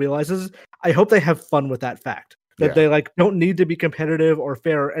acknowledges and realizes. I hope they have fun with that fact. That they like don't need to be competitive or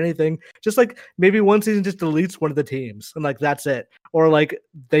fair or anything. Just like maybe one season just deletes one of the teams and like that's it. Or like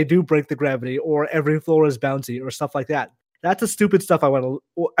they do break the gravity or every floor is bouncy or stuff like that. That's the stupid stuff I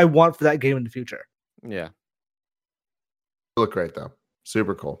want for that game in the future. yeah. Look great though.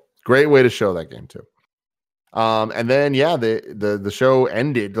 Super cool. Great way to show that game too. And then the show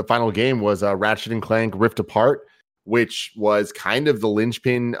ended. The final game was Ratchet and Clank Rift Apart, which was kind of the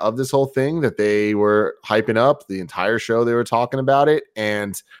linchpin of this whole thing that they were hyping up the entire show. They were talking about it,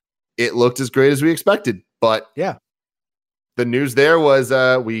 and it looked as great as we expected. But yeah, the news there was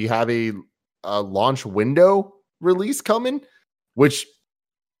we have a launch window release coming, which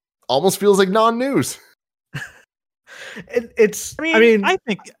almost feels like non-news. I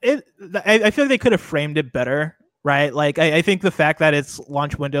think I feel like they could have framed it better, right? Like I think the fact that it's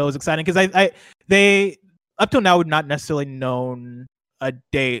launch window is exciting because they up till now would not necessarily known a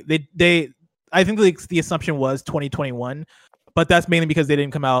date. I think the assumption was 2021, but that's mainly because they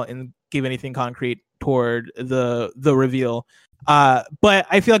didn't come out and give anything concrete toward the reveal. But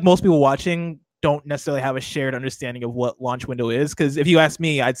I feel like most people watching don't necessarily have a shared understanding of what launch window is. Because if you ask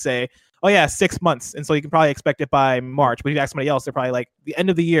me, I'd say, oh yeah, 6 months, and so you can probably expect it by March. But if you ask somebody else, they're probably like the end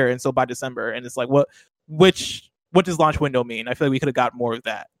of the year, and so by December. And it's like, what does launch window mean? I feel like we could have got more of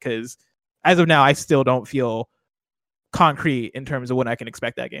that because as of now, I still don't feel concrete in terms of when I can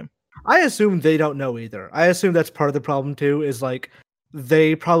expect that game. I assume they don't know either. I assume that's part of the problem too, is like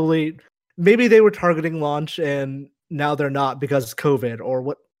they maybe they were targeting launch and now they're not because COVID or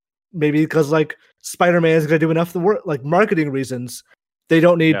what, maybe because like Spider-Man is going to do enough of the work, like marketing reasons. They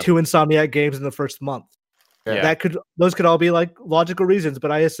don't need 2 Insomniac games in the first month. Yeah. Those could all be like logical reasons,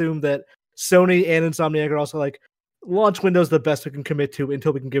 but I assume that Sony and Insomniac are also like, launch window is the best we can commit to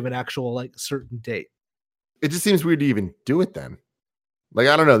until we can give an actual like certain date. It just seems weird to even do it then. Like,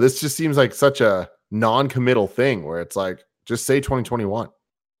 I don't know. This just seems like such a non-committal thing where it's like, just say 2021.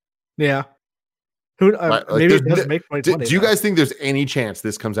 Yeah. Right? Maybe it doesn't make 2020. Do you guys think there's any chance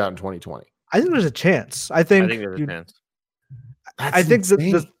this comes out in 2020? I think there's a chance. I think there's a chance. I think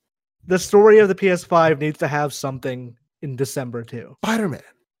the story of the PS5 needs to have something in December too. Spider-Man.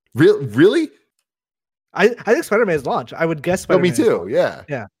 Really? I think Spider-Man's launch. I would guess Spider-Man. Me too. Yeah.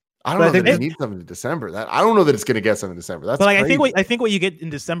 Yeah. I don't know that it needs something in December. I don't know that it's going to get something in December. That's but like crazy. I think what you get in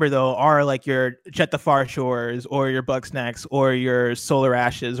December though are like your Jet the Far Shores or your Bug Snacks or your Solar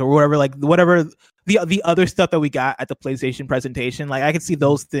Ashes or whatever the other stuff that we got at the PlayStation presentation. Like I could see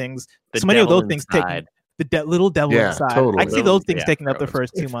those things. So many of those things taking the little devil inside. Totally. I can see those things taking up the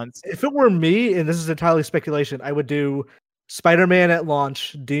first 2 months. If it were me, and this is entirely speculation, I would do Spider-Man at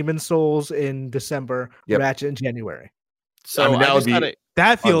launch, Demon Souls in December, Ratchet in January. So I mean,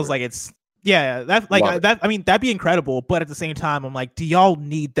 that feels like it's that'd be incredible. But at the same time, I'm like, do y'all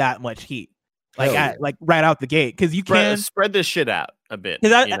need that much heat? Like right out the gate? Because you can spread this shit out a bit.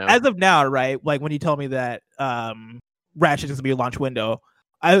 As of now, right? Like when you tell me that Ratchet is gonna be a launch window,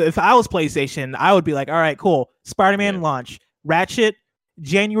 if I was PlayStation, I would be like, all right, cool. Spider-Man launch, Ratchet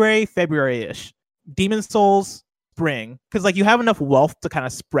January, February-ish. Demon Souls, spring, because like you have enough wealth to kind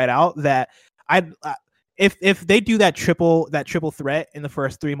of spread out that if they do that triple threat in the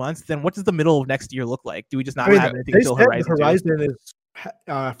first 3 months, then what does the middle of next year look like? Do we just not have anything until Horizon? Horizon is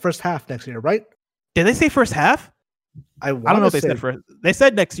first half next year, right? Did they say first half? I don't know if they said first. They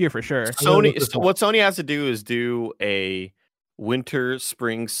said next year for sure. What Sony has to do is do a winter,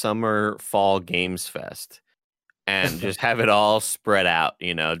 spring, summer, fall games fest, and just have it all spread out.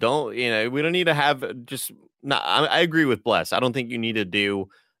 We don't need to have just. No, I agree with Bless. I don't think you need to do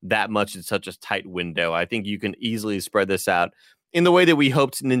that much in such a tight window. I think you can easily spread this out in the way that we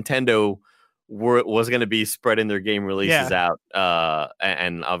hoped Nintendo was going to be spreading their game releases out.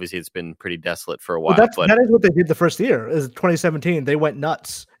 And obviously it's been pretty desolate for a while. Well, that is what they did the first year. Is 2017. They went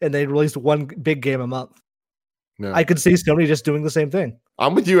nuts and they released one big game a month. No. I could see Sony just doing the same thing.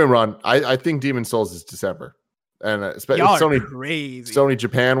 I'm with you, Imran. I think Demon Souls is December. And Sony, crazy. Sony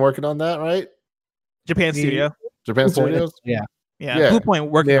Japan working on that, right? Japan Studios. Yeah. Blue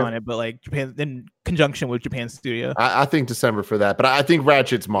Point working on it, but like Japan in conjunction with Japan Studio. I think December for that, but I think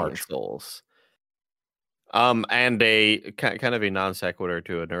Ratchet's March. Souls. And a kind of a non sequitur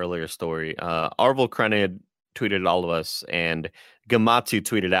to an earlier story. Arvel Krenid tweeted all of us, and Gamatsu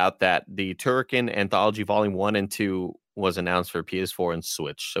tweeted out that the Turrican Anthology Volume 1 and 2 was announced for PS4 and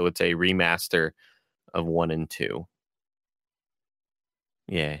Switch, so it's a remaster of 1 and 2.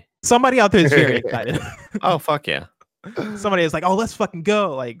 Yeah. Somebody out there is very excited. Oh, fuck yeah. Somebody is like, oh, let's fucking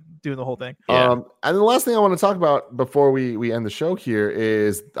go, like doing the whole thing. Yeah. And the last thing I want to talk about before we end the show here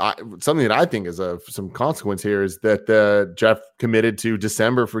is something that I think is of some consequence here is that Jeff committed to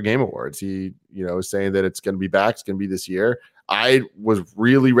December for Game Awards. He, is saying that it's going to be back. It's going to be this year. I was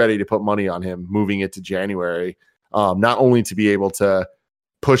really ready to put money on him moving it to January, not only to be able to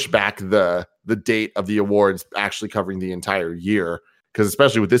push back the date of the awards actually covering the entire year, because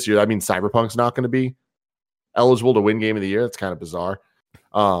especially with this year, that means Cyberpunk's not going to be eligible to win Game of the Year. That's kind of bizarre.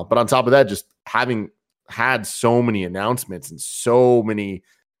 But on top of that, just having had so many announcements and so many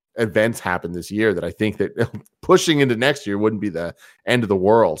events happen this year that I think that pushing into next year wouldn't be the end of the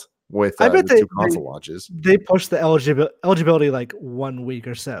world with the two console launches. They pushed the eligibility like 1 week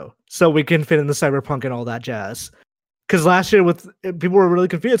or so we can fit in the Cyberpunk and all that jazz. Because last year people were really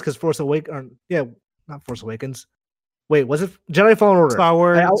confused because not Force Awakens. Wait, was it Jedi Fallen Order? Star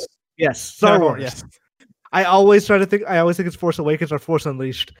Wars. Yes, Star Wars. Yes. I always think it's Force Awakens or Force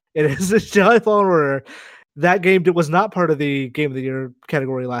Unleashed. It is Jedi Fallen Order. That game was not part of the Game of the Year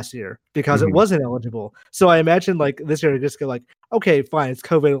category last year because it wasn't eligible. So I imagine like this year, just go like, okay, fine, it's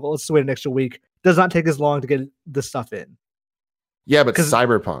COVID. Let's wait an extra week. Does not take as long to get this stuff in. Yeah, but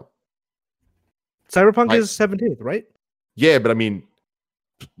Cyberpunk is 17th, right? Yeah, but I mean,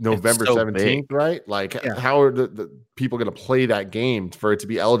 November 17th, right? Like, how are the people going to play that game for it to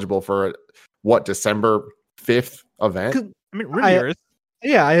be eligible for December 5th event? I mean, rumors.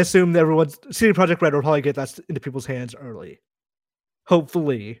 I assume everyone's CD Projekt Red will probably get that into people's hands early,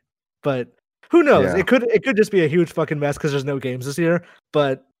 hopefully. But who knows? Yeah. It could just be a huge fucking mess because there's no games this year.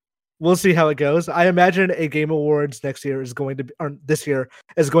 But we'll see how it goes. I imagine a Game Awards this year is going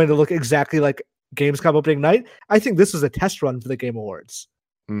to look exactly like Gamescom opening night. I think this is a test run for the Game Awards.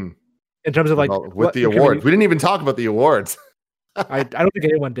 In terms of like with the awards, we didn't even talk about the awards. I don't think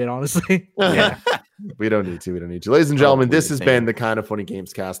anyone did, honestly. Yeah, we don't need to. Ladies and gentlemen, this has been the Kind of Funny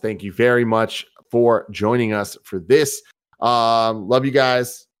Gamescast. Thank you very much for joining us for this. Love you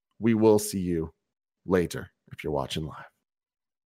guys. We will see you later if you're watching live.